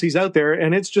diagnoses out there,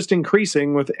 and it's just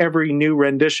increasing with every new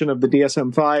rendition of the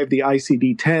DSM-5, the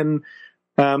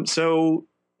ICD-10. So,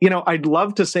 I'd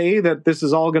love to say that this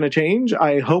is all going to change.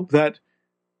 I hope that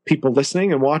people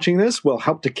listening and watching this will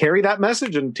help to carry that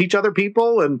message and teach other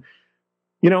people and,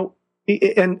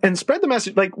 and spread the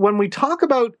message. Like when we talk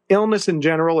about illness in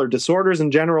general or disorders in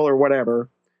general or whatever,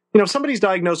 somebody's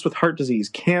diagnosed with heart disease,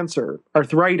 cancer,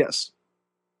 arthritis.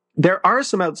 There are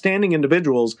some outstanding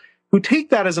individuals who take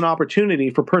that as an opportunity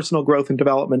for personal growth and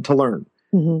development to learn.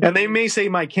 And they may say,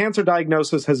 my cancer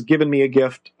diagnosis has given me a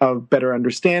gift of better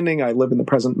understanding. I live in the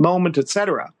present moment,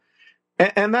 etc.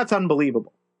 And that's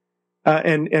unbelievable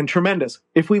and tremendous.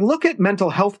 If we look at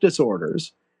mental health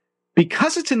disorders,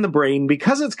 because it's in the brain,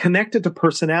 because it's connected to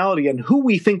personality and who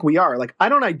we think we are, like I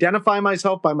don't identify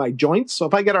myself by my joints. So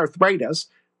if I get arthritis,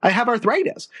 I have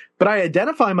arthritis, but I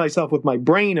identify myself with my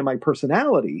brain and my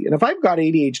personality. And if I've got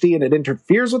ADHD and it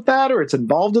interferes with that or it's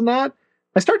involved in that,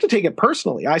 I start to take it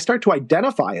personally. I start to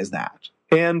identify as that.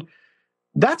 And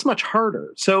that's much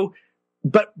harder. So,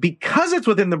 but because it's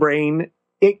within the brain,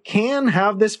 it can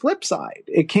have this flip side.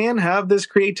 It can have this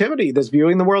creativity, this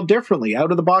viewing the world differently,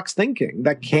 out of the box thinking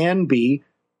that can be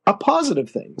a positive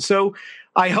thing. So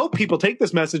I hope people take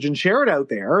this message and share it out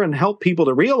there and help people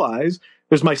to realize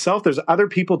there's myself, there's other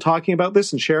people talking about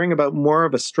this and sharing about more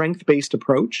of a strength-based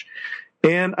approach.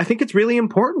 And I think it's really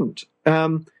important.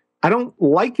 I don't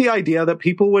like the idea that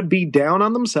people would be down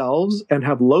on themselves and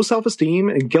have low self-esteem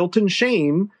and guilt and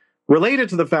shame related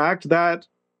to the fact that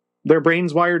their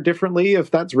brain's wired differently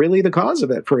if that's really the cause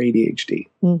of it for ADHD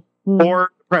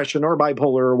or depression or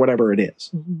bipolar or whatever it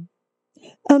is.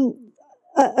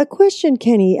 A question,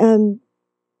 Kenny.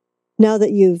 Now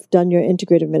that you've done your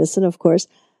integrative medicine, of course,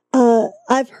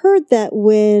 I've heard that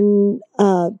when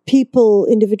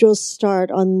individuals start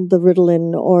on the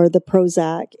Ritalin or the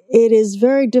Prozac, it is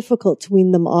very difficult to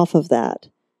wean them off of that.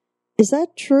 Is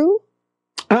that true?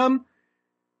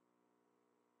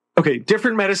 Okay,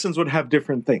 different medicines would have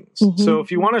different things. So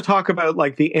if you want to talk about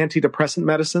like the antidepressant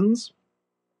medicines,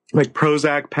 like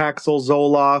Prozac, Paxil,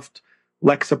 Zoloft,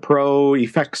 Lexapro,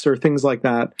 Effexor, things like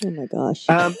that. Oh my gosh.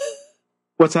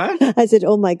 What's that? I said,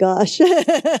 oh my gosh.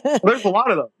 There's a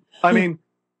lot of them. I mean,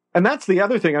 and that's the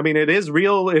other thing. I mean, it is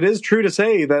real. It is true to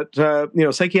say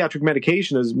that, psychiatric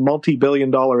medication is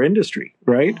multi-billion-dollar industry,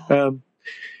 right?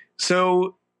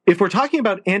 So if we're talking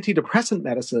about antidepressant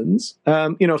medicines,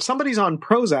 if somebody's on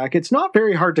Prozac, it's not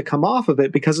very hard to come off of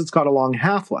it because it's got a long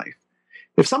half-life.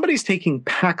 If somebody's taking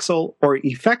Paxil or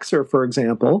Effexor, for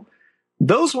example,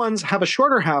 those ones have a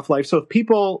shorter half-life. So if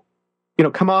people,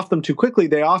 come off them too quickly,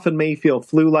 they often may feel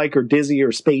flu-like or dizzy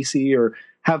or spacey or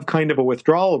have kind of a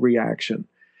withdrawal reaction.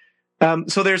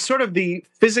 So there's sort of the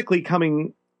physically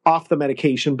coming off the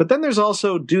medication, but then there's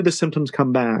also, do the symptoms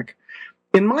come back?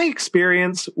 In my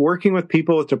experience, working with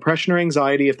people with depression or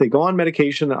anxiety, if they go on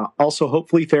medication, also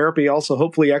hopefully therapy, also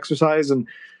hopefully exercise and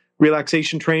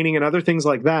relaxation training and other things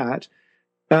like that,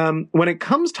 when it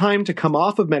comes time to come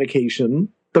off of medication,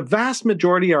 the vast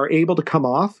majority are able to come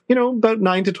off, about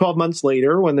 9 to 12 months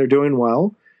later when they're doing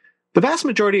well. The vast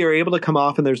majority are able to come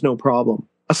off and there's no problem.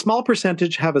 A small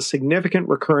percentage have a significant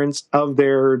recurrence of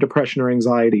their depression or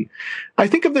anxiety. I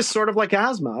think of this sort of like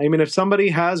asthma. I mean, if somebody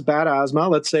has bad asthma,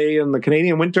 let's say in the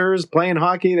Canadian winters, playing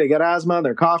hockey, they get asthma,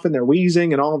 they're coughing, they're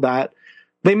wheezing and all of that,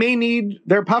 they may need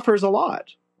their puffers a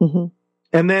lot.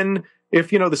 And then if,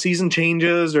 the season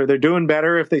changes or they're doing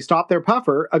better, if they stop their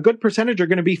puffer, a good percentage are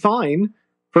going to be fine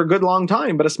for a good long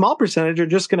time, but a small percentage are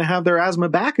just going to have their asthma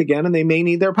back again and they may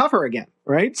need their puffer again,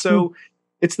 right? So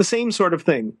it's the same sort of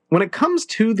thing. When it comes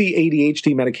to the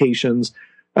ADHD medications,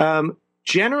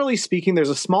 generally speaking, there's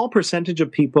a small percentage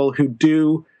of people who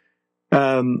do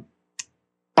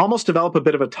almost develop a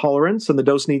bit of a tolerance and the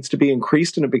dose needs to be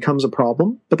increased and it becomes a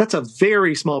problem. But that's a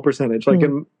very small percentage. Like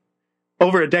in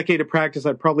over a decade of practice,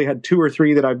 I've probably had 2 or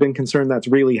 3 that I've been concerned that's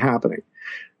really happening.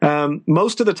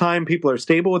 Most of the time, people are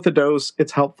stable with the dose.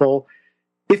 It's helpful.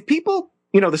 If people,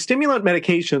 the stimulant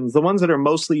medications, the ones that are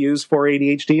mostly used for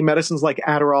ADHD, medicines like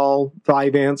Adderall,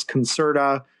 Vyvanse,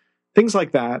 Concerta, things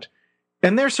like that,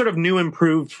 and they're sort of new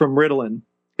improved from Ritalin.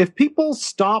 If people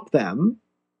stop them,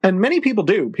 and many people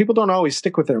do, people don't always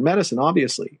stick with their medicine,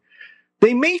 obviously.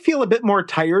 They may feel a bit more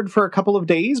tired for a couple of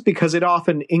days because it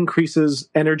often increases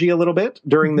energy a little bit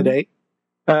during the day.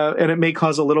 And it may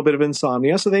cause a little bit of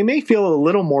insomnia. So they may feel a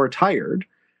little more tired.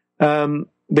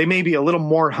 They may be a little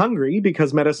more hungry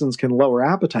because medicines can lower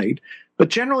appetite. But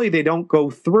generally, they don't go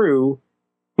through,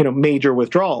 major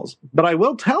withdrawals. But I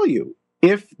will tell you,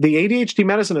 if the ADHD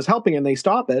medicine is helping and they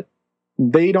stop it,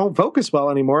 they don't focus well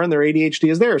anymore and their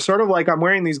ADHD is there. Sort of like I'm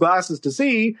wearing these glasses to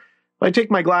see. If I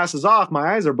take my glasses off,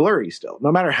 my eyes are blurry still.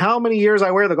 No matter how many years I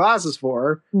wear the glasses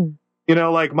for,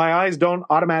 my eyes don't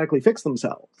automatically fix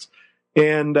themselves.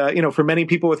 And, for many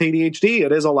people with ADHD,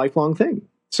 it is a lifelong thing.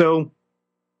 So,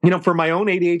 for my own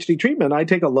ADHD treatment, I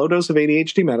take a low dose of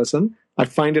ADHD medicine. I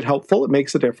find it helpful. It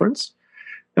makes a difference.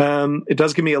 It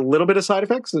does give me a little bit of side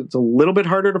effects. It's a little bit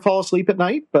harder to fall asleep at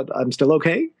night, but I'm still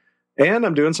okay. And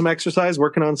I'm doing some exercise,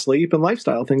 working on sleep and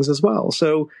lifestyle things as well.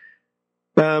 So,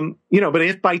 but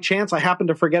if by chance I happen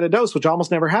to forget a dose, which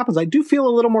almost never happens, I do feel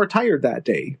a little more tired that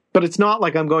day, but it's not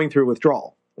like I'm going through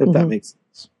withdrawal, if that makes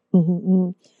sense.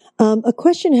 A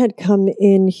question had come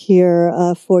in here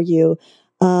for you,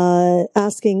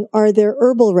 asking, are there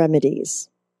herbal remedies?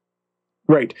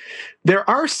 Right. There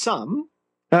are some.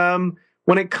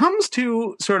 When it comes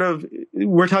to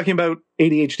we're talking about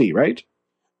ADHD, right?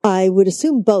 I would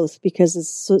assume both because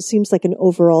it seems like an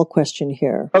overall question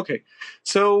here.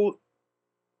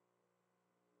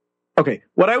 Okay,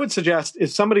 what I would suggest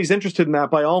is somebody's interested in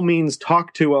that, by all means,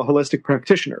 talk to a holistic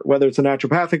practitioner, whether it's a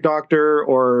naturopathic doctor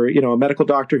or, a medical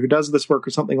doctor who does this work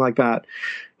or something like that.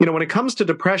 When it comes to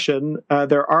depression,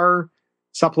 there are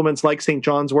supplements like St.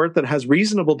 John's wort that has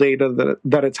reasonable data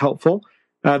that it's helpful.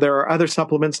 There are other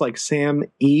supplements like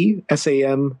SAMe,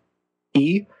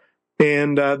 S-A-M-E,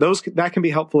 and that can be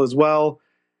helpful as well.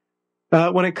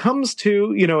 When it comes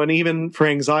to, and even for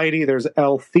anxiety, there's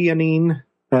L-theanine,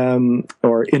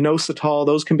 or inositol,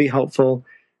 those can be helpful.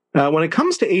 When it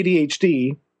comes to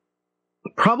ADHD,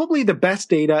 probably the best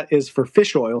data is for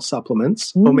fish oil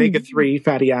supplements, omega-3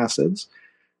 fatty acids.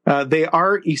 They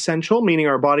are essential, meaning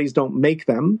our bodies don't make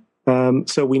them.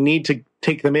 So we need to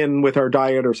take them in with our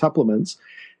diet or supplements.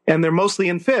 And they're mostly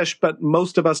in fish, but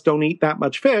most of us don't eat that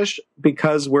much fish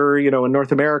because we're, in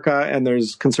North America and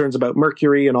there's concerns about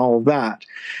mercury and all of that.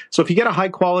 So if you get a high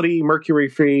quality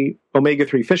mercury-free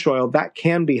omega-3 fish oil, that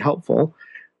can be helpful.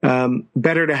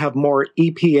 Better to have more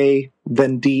EPA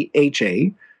than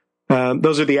DHA.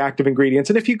 Those are the active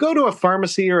ingredients. And if you go to a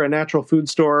pharmacy or a natural food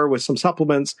store with some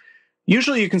supplements,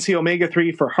 usually you can see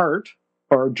omega-3 for heart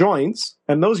or joints,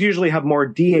 and those usually have more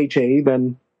DHA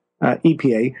than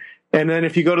EPA. And then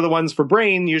if you go to the ones for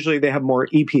brain, usually they have more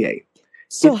EPA.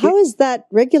 So how is that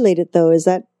regulated though? Is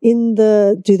that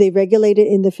do they regulate it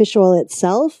in the fish oil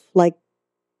itself? Like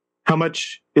how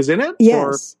much is in it?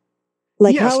 Yes.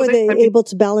 How are they able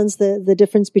to balance the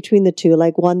difference between the two?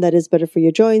 Like one that is better for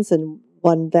your joints and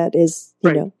one that is,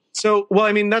 you know. So,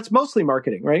 that's mostly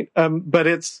marketing, right? But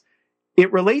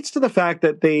it relates to the fact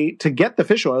that to get the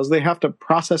fish oils, they have to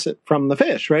process it from the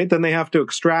fish, right? Then they have to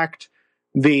extract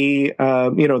the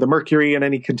mercury and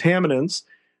any contaminants,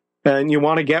 and you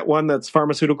want to get one that's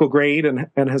pharmaceutical grade and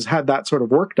has had that sort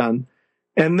of work done.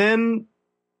 And then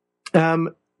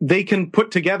they can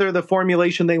put together the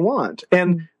formulation they want.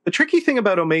 And the tricky thing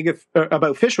about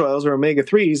about fish oils or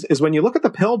omega-3s is when you look at the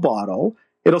pill bottle,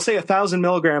 it'll say 1,000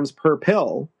 milligrams per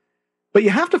pill, but you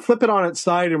have to flip it on its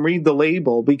side and read the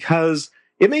label because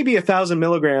it may be 1,000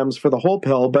 milligrams for the whole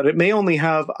pill, but it may only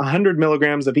have 100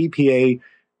 milligrams of EPA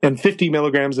and 50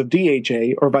 milligrams of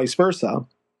DHA or vice versa.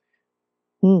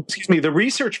 Excuse me. The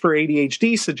research for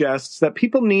ADHD suggests that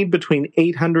people need between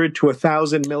 800 to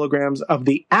 1,000 milligrams of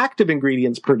the active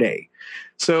ingredients per day.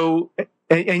 So,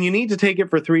 and you need to take it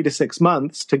for 3 to 6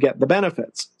 months to get the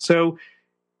benefits. So,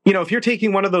 if you're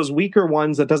taking one of those weaker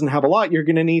ones that doesn't have a lot, you're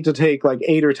going to need to take like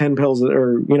 8 or 10 pills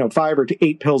or, 5 or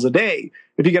 8 pills a day.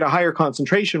 If you get a higher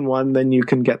concentration one, then you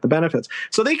can get the benefits.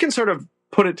 So they can sort of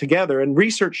put it together, and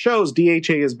research shows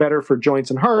DHA is better for joints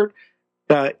and heart.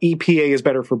 EPA is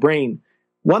better for brain.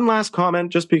 One last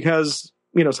comment, just because,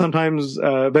 sometimes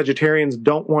vegetarians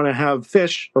don't want to have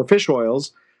fish or fish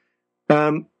oils.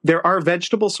 There are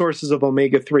vegetable sources of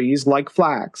omega-3s like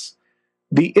flax.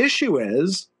 The issue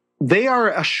is they are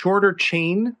a shorter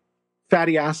chain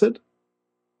fatty acid,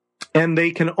 and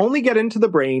they can only get into the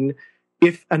brain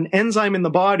if an enzyme in the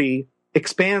body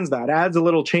expands that, adds a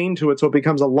little chain to it so it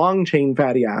becomes a long chain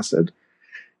fatty acid.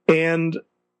 And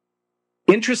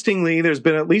interestingly, there's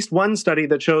been at least one study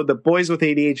that showed that boys with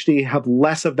ADHD have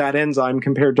less of that enzyme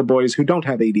compared to boys who don't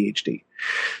have ADHD.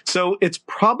 So it's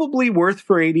probably worth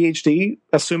for ADHD,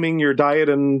 assuming your diet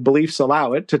and beliefs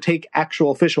allow it, to take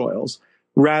actual fish oils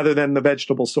rather than the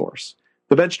vegetable source.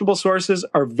 The vegetable sources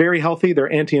are very healthy.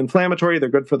 They're anti-inflammatory. They're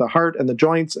good for the heart and the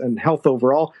joints and health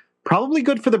overall. Probably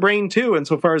good for the brain too,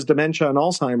 insofar as dementia and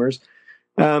Alzheimer's.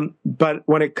 But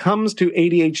when it comes to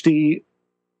ADHD,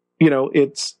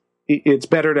 it's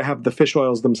better to have the fish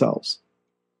oils themselves.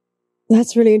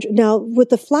 That's really interesting. Now, with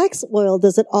the flax oil,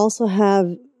 does it also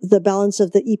have the balance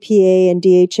of the EPA and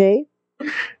DHA?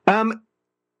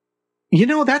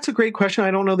 That's a great question.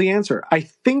 I don't know the answer.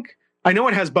 I know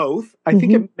it has both. I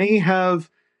think it may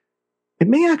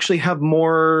actually have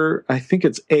more, I think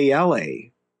it's ALA.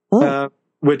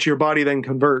 Which your body then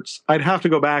converts. I'd have to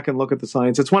go back and look at the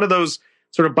science. It's one of those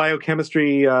sort of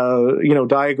biochemistry,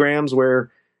 diagrams where,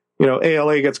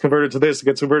 ALA gets converted to this,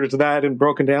 gets converted to that, and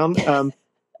broken down.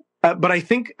 But I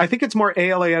think it's more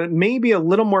ALA, and it may be a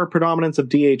little more predominance of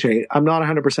DHA. I'm not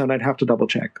 100%. I'd have to double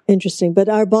check. Interesting. But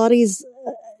our bodies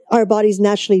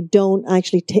naturally don't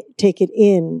actually take it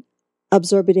in,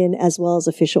 absorb it in as well as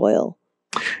a fish oil.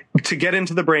 To get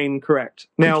into the brain, correct.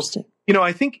 Now,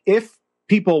 I think if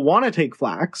people want to take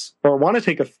flax or want to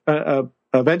take a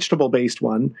vegetable-based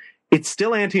one, it's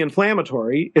still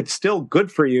anti-inflammatory. It's still good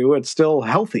for you. It's still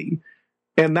healthy.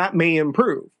 And that may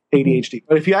improve ADHD.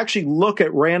 But if you actually look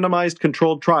at randomized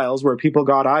controlled trials where people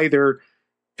got either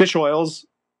fish oils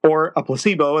or a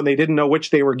placebo and they didn't know which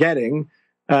they were getting,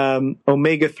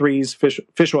 omega-3s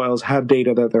fish oils have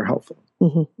data that they're helpful.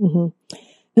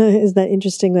 Isn't that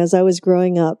interesting? As I was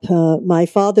growing up, my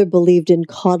father believed in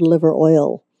cod liver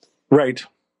oil. Right.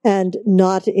 And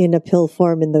not in a pill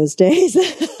form in those days.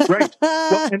 Right.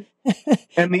 Well,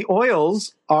 and the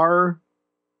oils are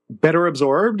better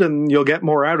absorbed and you'll get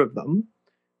more out of them.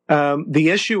 The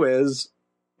issue is,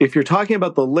 if you're talking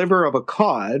about the liver of a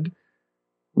cod,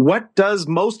 what does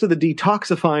most of the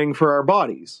detoxifying for our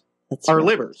bodies? That's our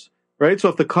livers, right? So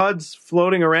if the cod's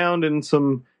floating around in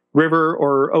some river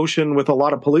or ocean with a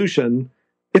lot of pollution,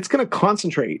 it's going to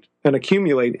concentrate and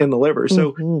accumulate in the liver.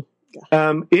 So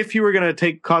If you were going to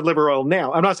take cod liver oil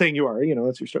now, I'm not saying you are,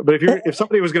 that's your story. But if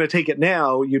somebody was going to take it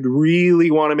now, you'd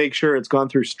really want to make sure it's gone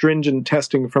through stringent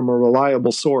testing from a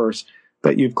reliable source,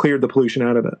 that you've cleared the pollution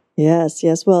out of it. Yes.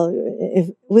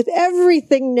 Well, with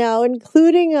everything now,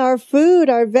 including our food,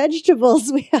 our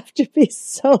vegetables, we have to be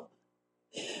so.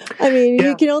 I mean,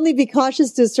 you can only be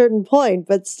cautious to a certain point,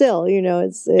 but still,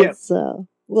 it's.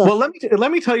 Well,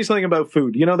 let me tell you something about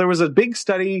food. There was a big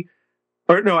study.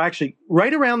 Or no, actually,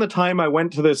 right around the time I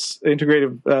went to this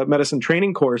integrative medicine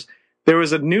training course, there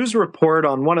was a news report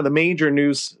on one of the major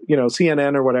news,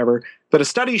 CNN or whatever, that a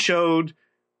study showed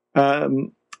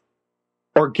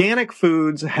organic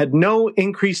foods had no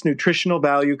increased nutritional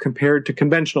value compared to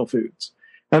conventional foods.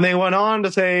 And they went on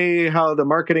to say how the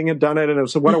marketing had done it, and it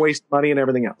was what a waste of money and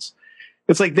everything else.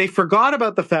 It's like they forgot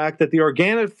about the fact that the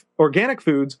organic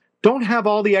foods don't have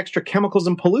all the extra chemicals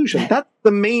and pollution. That's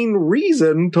the main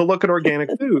reason to look at organic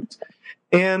foods.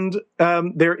 And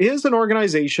there is an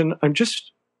organization,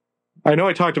 I know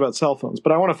I talked about cell phones,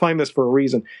 but I want to find this for a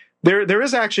reason. There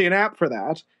is actually an app for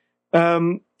that.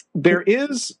 There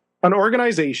is an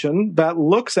organization that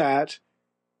looks at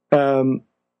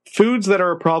foods that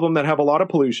are a problem that have a lot of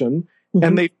pollution,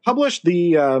 and they published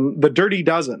the Dirty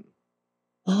Dozen.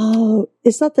 Oh,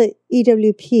 it's not the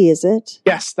EWP, is it?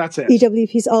 Yes, that's it.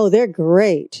 EWPs. Oh, they're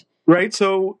great. Right.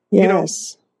 So,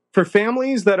 yes. For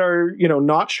families that are,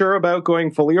 not sure about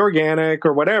going fully organic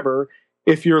or whatever,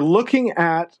 if you're looking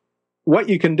at what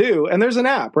you can do, and there's an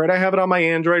app, right? I have it on my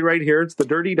Android right here. It's the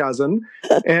Dirty Dozen,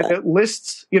 and it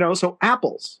lists, so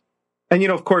apples. And,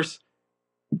 of course,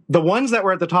 the ones that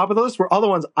were at the top of the list were all the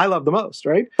ones I love the most,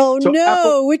 right? Oh, so no.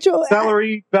 Apple, which one?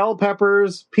 Celery, bell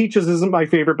peppers, peaches isn't my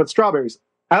favorite, but strawberries.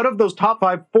 Out of those top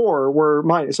 4 were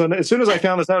mine. So as soon as I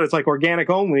found this out, it's like organic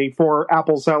only for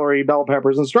apple, celery, bell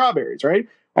peppers, and strawberries, right?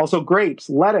 Also grapes,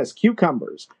 lettuce,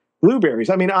 cucumbers, blueberries.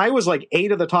 I mean, I was like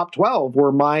 8 of the top 12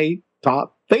 were my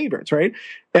top favorites, right?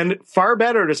 And far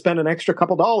better to spend an extra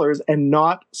couple dollars and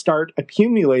not start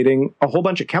accumulating a whole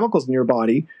bunch of chemicals in your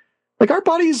body. Like, our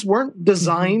bodies weren't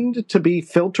designed to be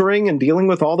filtering and dealing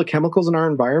with all the chemicals in our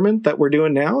environment that we're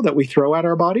doing now, that we throw at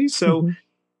our bodies. So,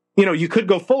 you could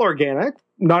go full organic.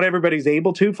 Not everybody's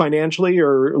able to financially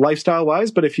or lifestyle wise,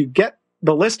 but if you get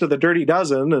the list of the Dirty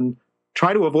Dozen and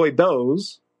try to avoid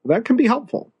those, that can be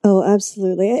helpful. Oh,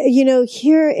 absolutely.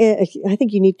 Here, I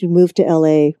think you need to move to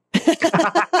LA.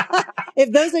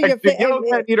 If those are your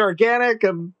favorite, eat organic,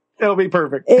 and it'll be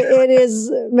perfect. It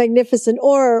is magnificent.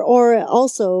 Or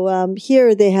also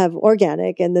here they have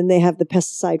organic, and then they have the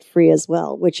pesticide free as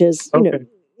well, which is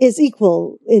is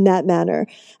equal in that manner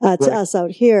to us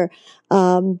out here.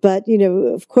 But,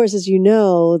 of course, as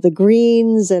the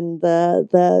greens and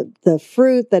the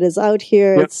fruit that is out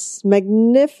here, it's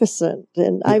magnificent.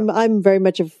 And I'm very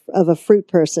much of a fruit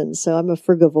person. So I'm a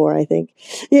frugivore, I think.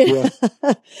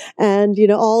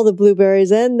 And, all the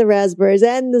blueberries and the raspberries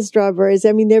and the strawberries,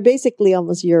 I mean, they're basically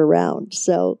almost year round.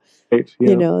 So,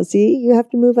 see, you have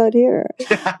to move out here.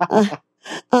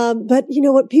 But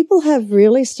what people have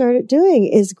really started doing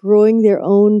is growing their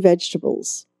own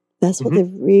vegetables. That's what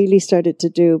they've really started to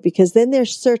do, because then they're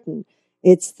certain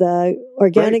it's the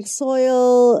organic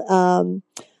soil,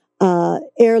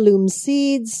 heirloom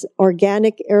seeds,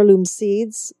 organic heirloom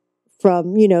seeds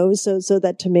from, so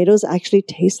that tomatoes actually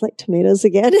taste like tomatoes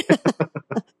again.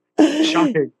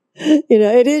 Shocking.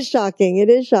 It is shocking. It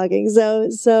is shocking.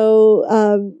 So,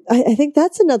 I think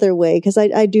that's another way, because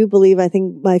I do believe, I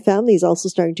think my family is also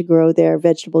starting to grow their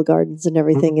vegetable gardens and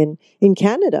everything in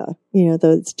Canada,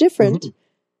 though it's different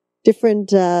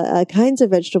kinds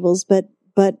of vegetables, but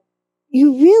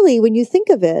you really, when you think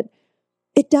of it,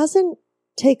 it doesn't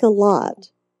take a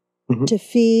lot to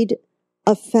feed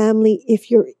a family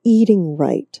if you're eating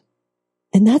right.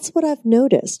 And that's what I've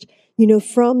noticed,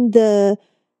 from the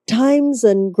times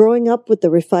and growing up with the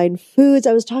refined foods.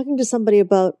 I was talking to somebody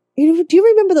about, do you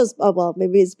remember those, well,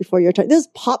 maybe it's before your time, those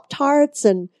Pop-Tarts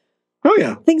and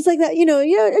things like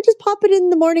that. Just pop it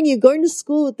in the morning. You're going to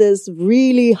school with this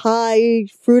really high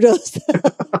fructose.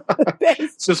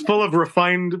 It's just full of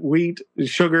refined wheat,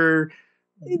 sugar,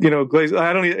 glaze.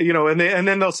 I don't, and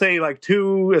then they'll say like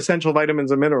 2 essential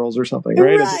vitamins and minerals or something,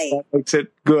 right? Right. That makes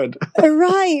it good.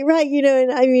 Right.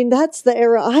 And I mean, that's the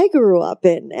era I grew up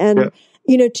in. And,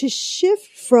 to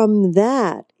shift from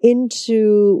that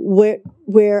into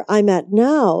where I'm at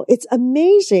now, it's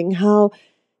amazing how,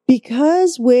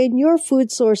 because when your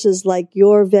food sources like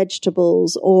your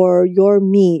vegetables or your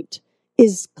meat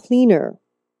is cleaner,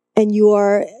 and you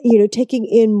are, taking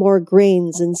in more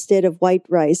grains instead of white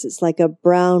rice, it's like a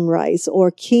brown rice,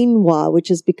 or quinoa, which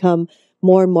has become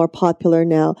more and more popular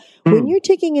now. When you're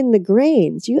taking in the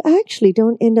grains, you actually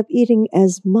don't end up eating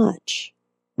as much.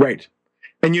 Right.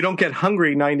 And you don't get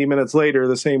hungry 90 minutes later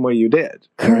the same way you did.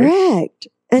 Correct. Right?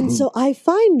 And so I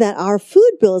find that our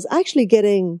food bill is actually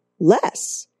getting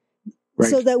less. Right.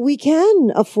 So that we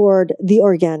can afford the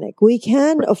organic. We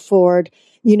can afford,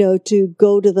 to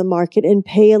go to the market and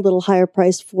pay a little higher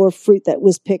price for fruit that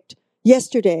was picked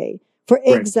yesterday, for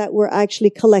eggs that were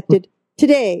actually collected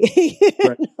today.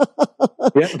 Right.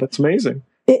 Yeah, that's amazing.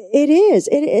 It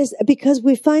is because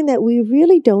we find that we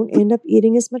really don't end up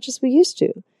eating as much as we used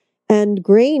to. And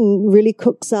grain really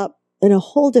cooks up in a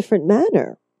whole different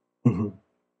manner. Mm-hmm.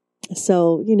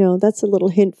 So, that's a little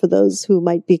hint for those who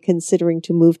might be considering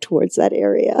to move towards that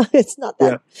area. It's not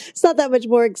that much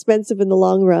more expensive in the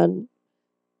long run.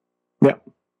 Yeah.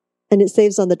 And it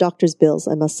saves on the doctor's bills,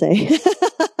 I must say.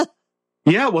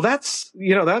 Yeah, well, that's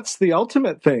the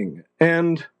ultimate thing.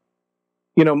 And,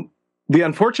 the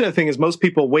unfortunate thing is most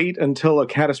people wait until a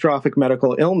catastrophic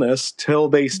medical illness till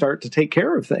they start to take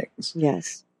care of things.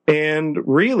 Yes. And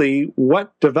really,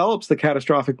 what develops the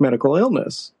catastrophic medical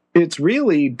illness? It's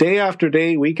really day after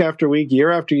day, week after week, year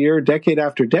after year, decade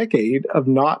after decade of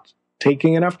not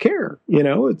taking enough care.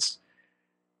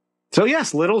 So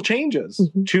yes, little changes.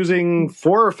 Mm-hmm. Choosing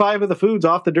 4 or 5 of the foods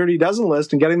off the dirty dozen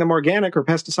list and getting them organic or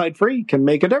pesticide free can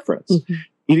make a difference. Mm-hmm.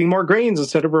 Eating more grains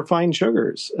instead of refined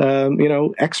sugars,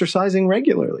 exercising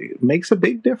regularly makes a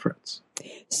big difference.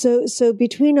 So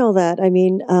between all that,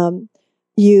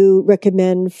 you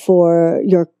recommend for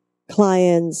your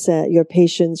clients, your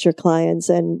patients, your clients,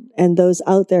 and those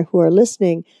out there who are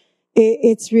listening,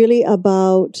 it's really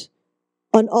about,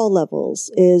 on all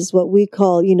levels, is what we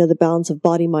call, the balance of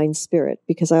body, mind, spirit.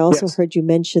 Because I also heard you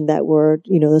mention that word,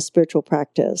 the spiritual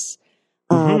practice,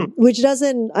 which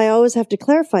I always have to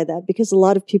clarify that because a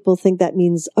lot of people think that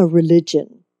means a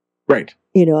religion. Right.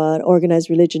 An organized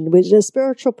religion, which a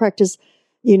spiritual practice,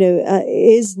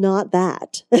 is not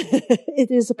that.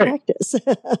 It is a practice.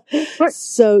 Right.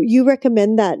 So you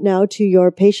recommend that now to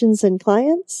your patients and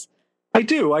clients? I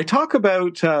do. I talk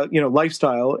about,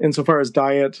 lifestyle insofar as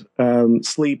diet,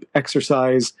 sleep,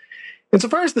 exercise.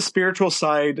 Insofar as the spiritual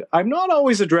side, I'm not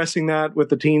always addressing that with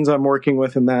the teens I'm working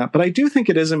with in that, but I do think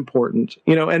it is important,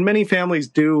 and many families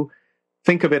do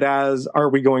think of it as, are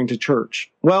we going to church?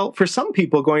 Well, for some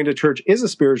people, going to church is a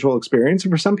spiritual experience,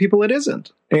 and for some people it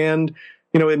isn't. And,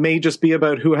 it may just be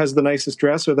about who has the nicest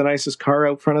dress or the nicest car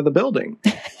out front of the building.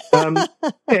 And,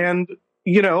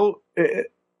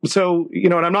 so,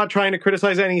 and I'm not trying to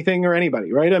criticize anything or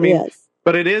anybody, right?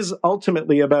 But it is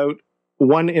ultimately about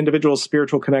one individual's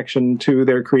spiritual connection to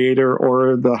their creator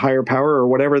or the higher power or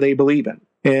whatever they believe in.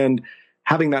 And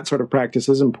having that sort of practice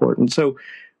is important. So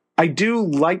I do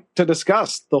like to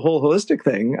discuss the whole holistic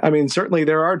thing. Certainly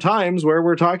there are times where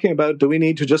we're talking about, do we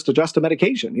need to just adjust a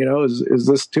medication? Is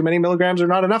this too many milligrams or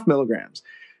not enough milligrams?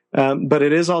 But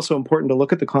it is also important to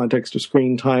look at the context of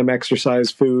screen time,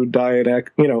 exercise, food, diet,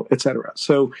 et cetera.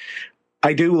 So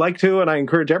I do like to, and I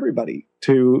encourage everybody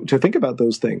to think about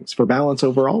those things for balance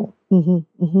overall.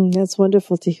 Mm-hmm, mm-hmm. That's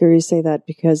wonderful to hear you say that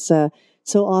because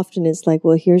so often it's like,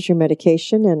 well, here's your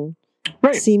medication and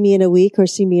see me in a week or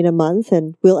see me in a month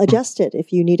and we'll adjust it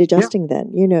if you need adjusting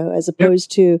then, as opposed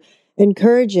to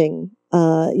encouraging,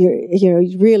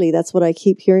 really that's what I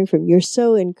keep hearing from you. You're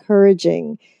so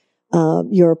encouraging.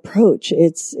 Your approach,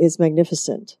 it's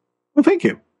magnificent. Well, thank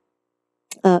you.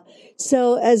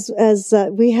 So as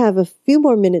we have a few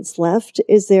more minutes left,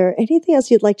 is there anything else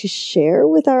you'd like to share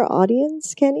with our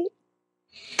audience, Kenny?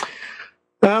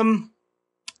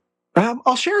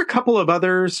 I'll share a couple of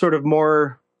other sort of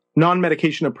more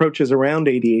non-medication approaches around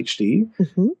ADHD.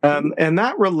 Mm-hmm. And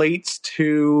that relates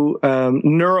to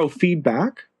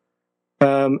neurofeedback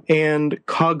and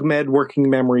CogMed working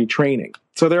memory training.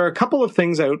 So there are a couple of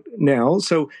things out now.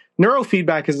 So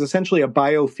neurofeedback is essentially a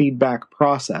biofeedback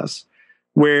process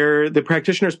where the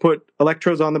practitioners put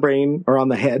electrodes on the brain, or on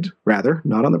the head, rather,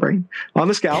 not on the brain, on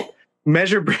the scalp,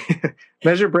 measure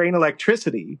brain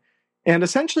electricity. And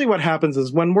essentially what happens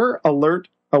is when we're alert,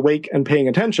 awake, and paying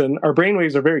attention, our brain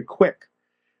waves are very quick.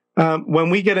 When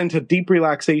we get into deep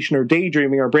relaxation or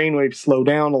daydreaming, our brain waves slow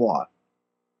down a lot.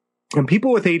 And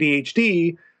people with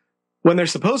ADHD, when they're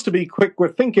supposed to be quick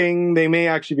with thinking, they may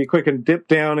actually be quick and dip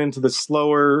down into the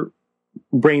slower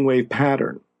brainwave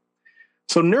pattern.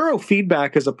 So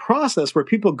neurofeedback is a process where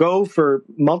people go for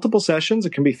multiple sessions.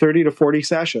 It can be 30 to 40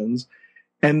 sessions.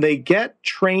 And they get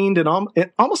trained in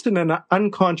almost in an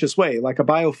unconscious way, like a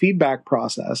biofeedback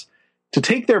process, to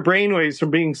take their brainwaves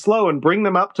from being slow and bring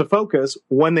them up to focus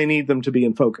when they need them to be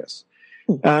in focus.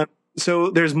 So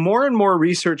there's more and more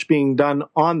research being done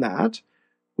on that,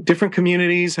 different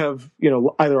communities have,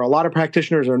 either a lot of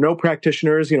practitioners or no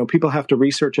practitioners. People have to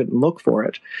research it and look for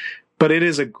it. But it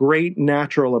is a great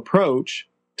natural approach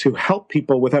to help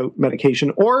people without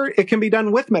medication, or it can be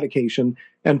done with medication,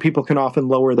 and people can often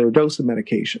lower their dose of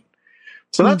medication.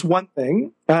 So that's one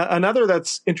thing. Another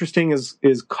that's interesting is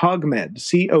CogMed,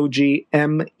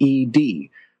 COGMED.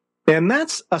 And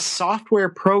that's a software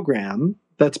program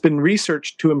that's been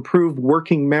researched to improve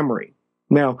working memory.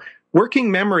 Now, working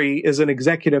memory is an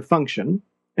executive function,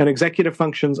 and executive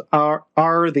functions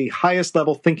are the highest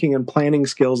level thinking and planning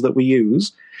skills that we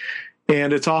use.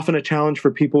 And it's often a challenge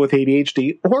for people with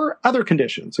ADHD or other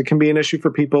conditions. It can be an issue for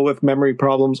people with memory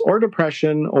problems or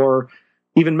depression or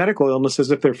even medical illnesses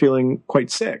if they're feeling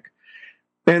quite sick.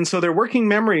 And so their working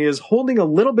memory is holding a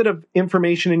little bit of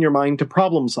information in your mind to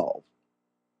problem solve.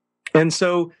 And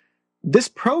so this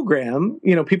program,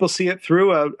 people see it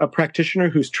through a practitioner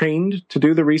who's trained to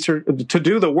do the research, to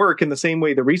do the work in the same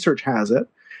way the research has it.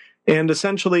 And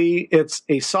essentially, it's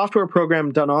a software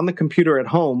program done on the computer at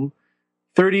home,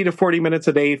 30 to 40 minutes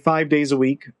a day, 5 days a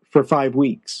week for 5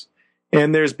 weeks.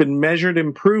 And there's been measured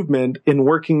improvement in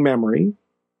working memory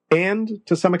and,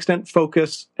 to some extent,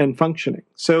 focus and functioning.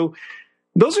 So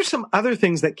those are some other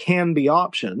things that can be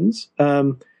options.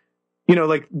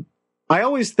 I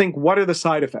always think, what are the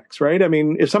side effects, right? I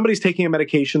mean, if somebody's taking a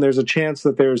medication, there's a chance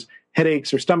that there's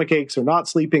headaches or stomach aches or not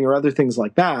sleeping or other things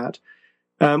like that.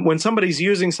 When somebody's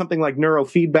using something like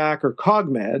neurofeedback or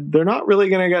CogMed, they're not really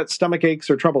going to get stomach aches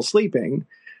or trouble sleeping.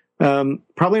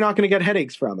 Probably not going to get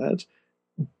headaches from it.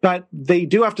 But they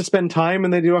do have to spend time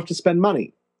and they do have to spend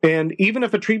money. And even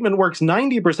if a treatment works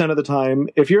 90% of the time,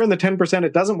 if you're in the 10%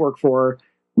 it doesn't work for,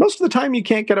 most of the time you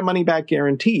can't get a money-back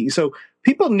guarantee. So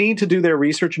people need to do their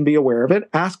research and be aware of it.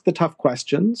 Ask the tough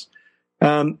questions.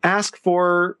 Ask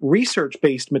for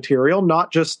research-based material,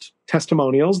 not just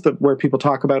testimonials where people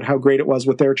talk about how great it was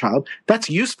with their child.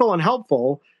 That's useful and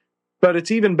helpful, but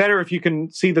it's even better if you can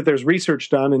see that there's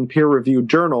research done in peer-reviewed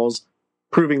journals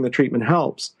proving the treatment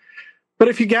helps. But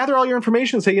if you gather all your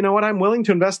information and say, you know what, I'm willing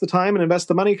to invest the time and invest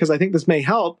the money because I think this may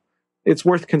help, it's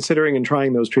worth considering and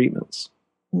trying those treatments.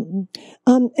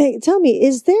 Mm-hmm. Hey, tell me,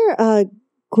 is there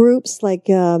groups like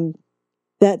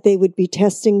that they would be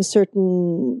testing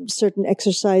certain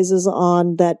exercises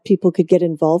on that people could get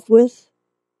involved with?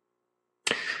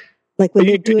 Like when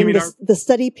you're doing the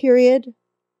study period?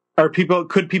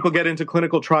 Could people get into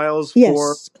clinical trials?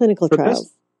 Yes, clinical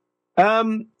trials.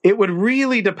 It would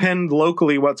really depend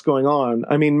locally what's going on.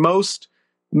 I mean, most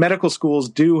medical schools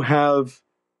do have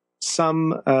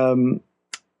some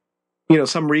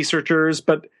researchers,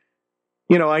 but,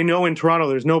 I know in Toronto,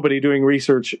 there's nobody doing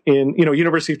research in,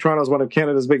 University of Toronto is one of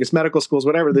Canada's biggest medical schools,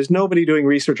 whatever. There's nobody doing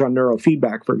research on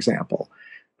neurofeedback, for example.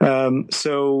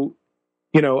 So,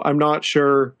 I'm not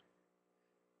sure,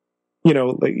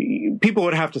 people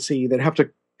would have to see, they'd have to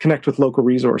connect with local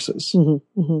resources.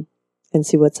 Mm-hmm, mm-hmm. And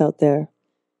see what's out there.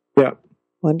 Yeah.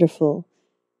 Wonderful.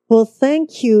 Well,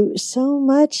 thank you so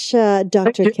much,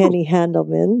 Dr. Kenny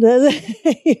Handelman.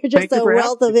 You're just a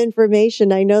wealth of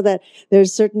information. I know that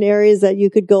there's certain areas that you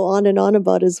could go on and on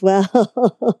about as well.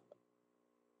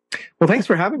 Well, thanks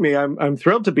for having me. I'm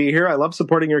thrilled to be here. I love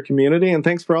supporting your community, and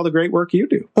thanks for all the great work you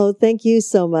do. Oh, thank you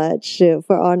so much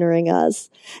for honoring us.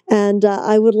 And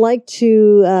I would like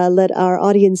to let our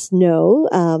audience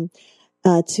know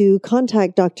to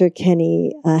contact Dr.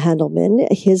 Kenny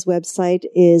Handelman. His website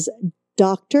is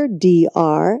Dr. Kenny,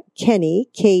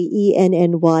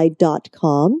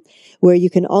 KENNY.com, where you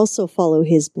can also follow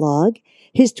his blog.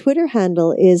 His Twitter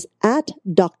handle is at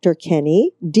Dr.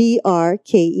 Kenny,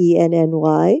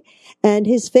 DRKENNY, and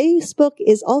his Facebook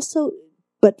is also,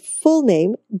 but full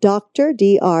name, Dr.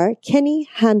 Kenny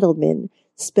Handelman,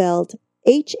 spelled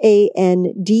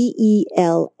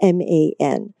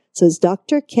HANDELMAN. So it's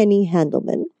Dr. Kenny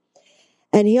Handelman.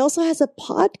 And he also has a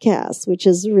podcast, which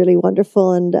is really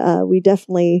wonderful. And we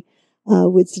definitely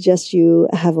would suggest you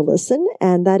have a listen.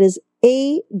 And that is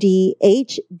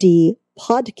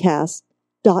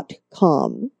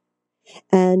ADHDpodcast.com.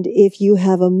 And if you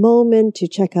have a moment to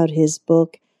check out his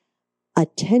book,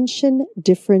 Attention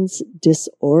Difference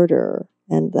Disorder.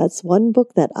 And that's one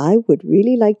book that I would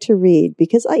really like to read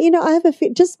because I have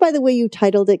just by the way you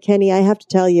titled it, Kenny, I have to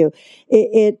tell you,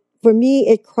 it for me,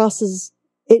 it crosses,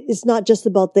 it's not just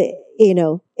about the,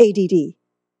 ADD.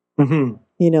 Mm-hmm.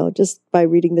 Just by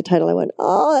reading the title, I went,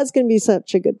 oh, that's going to be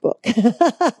such a good book.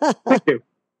 Thank you.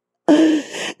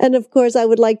 And of course, I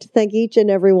would like to thank each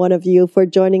and every one of you for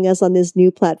joining us on this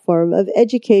new platform of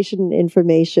education and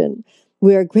information.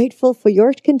 We are grateful for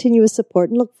your continuous support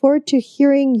and look forward to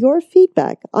hearing your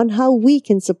feedback on how we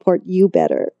can support you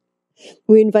better.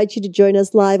 We invite you to join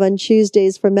us live on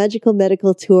Tuesdays for Magical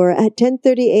Medical Tour at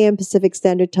 10:30 a.m. Pacific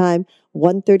Standard Time,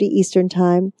 1:30 Eastern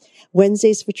Time.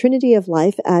 Wednesdays for Trinity of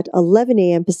Life at 11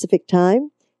 a.m. Pacific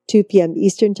Time, 2 p.m.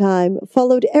 Eastern Time,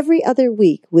 followed every other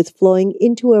week with Flowing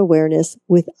into Awareness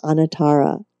with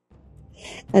Anatara.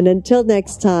 And until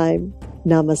next time,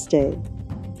 namaste.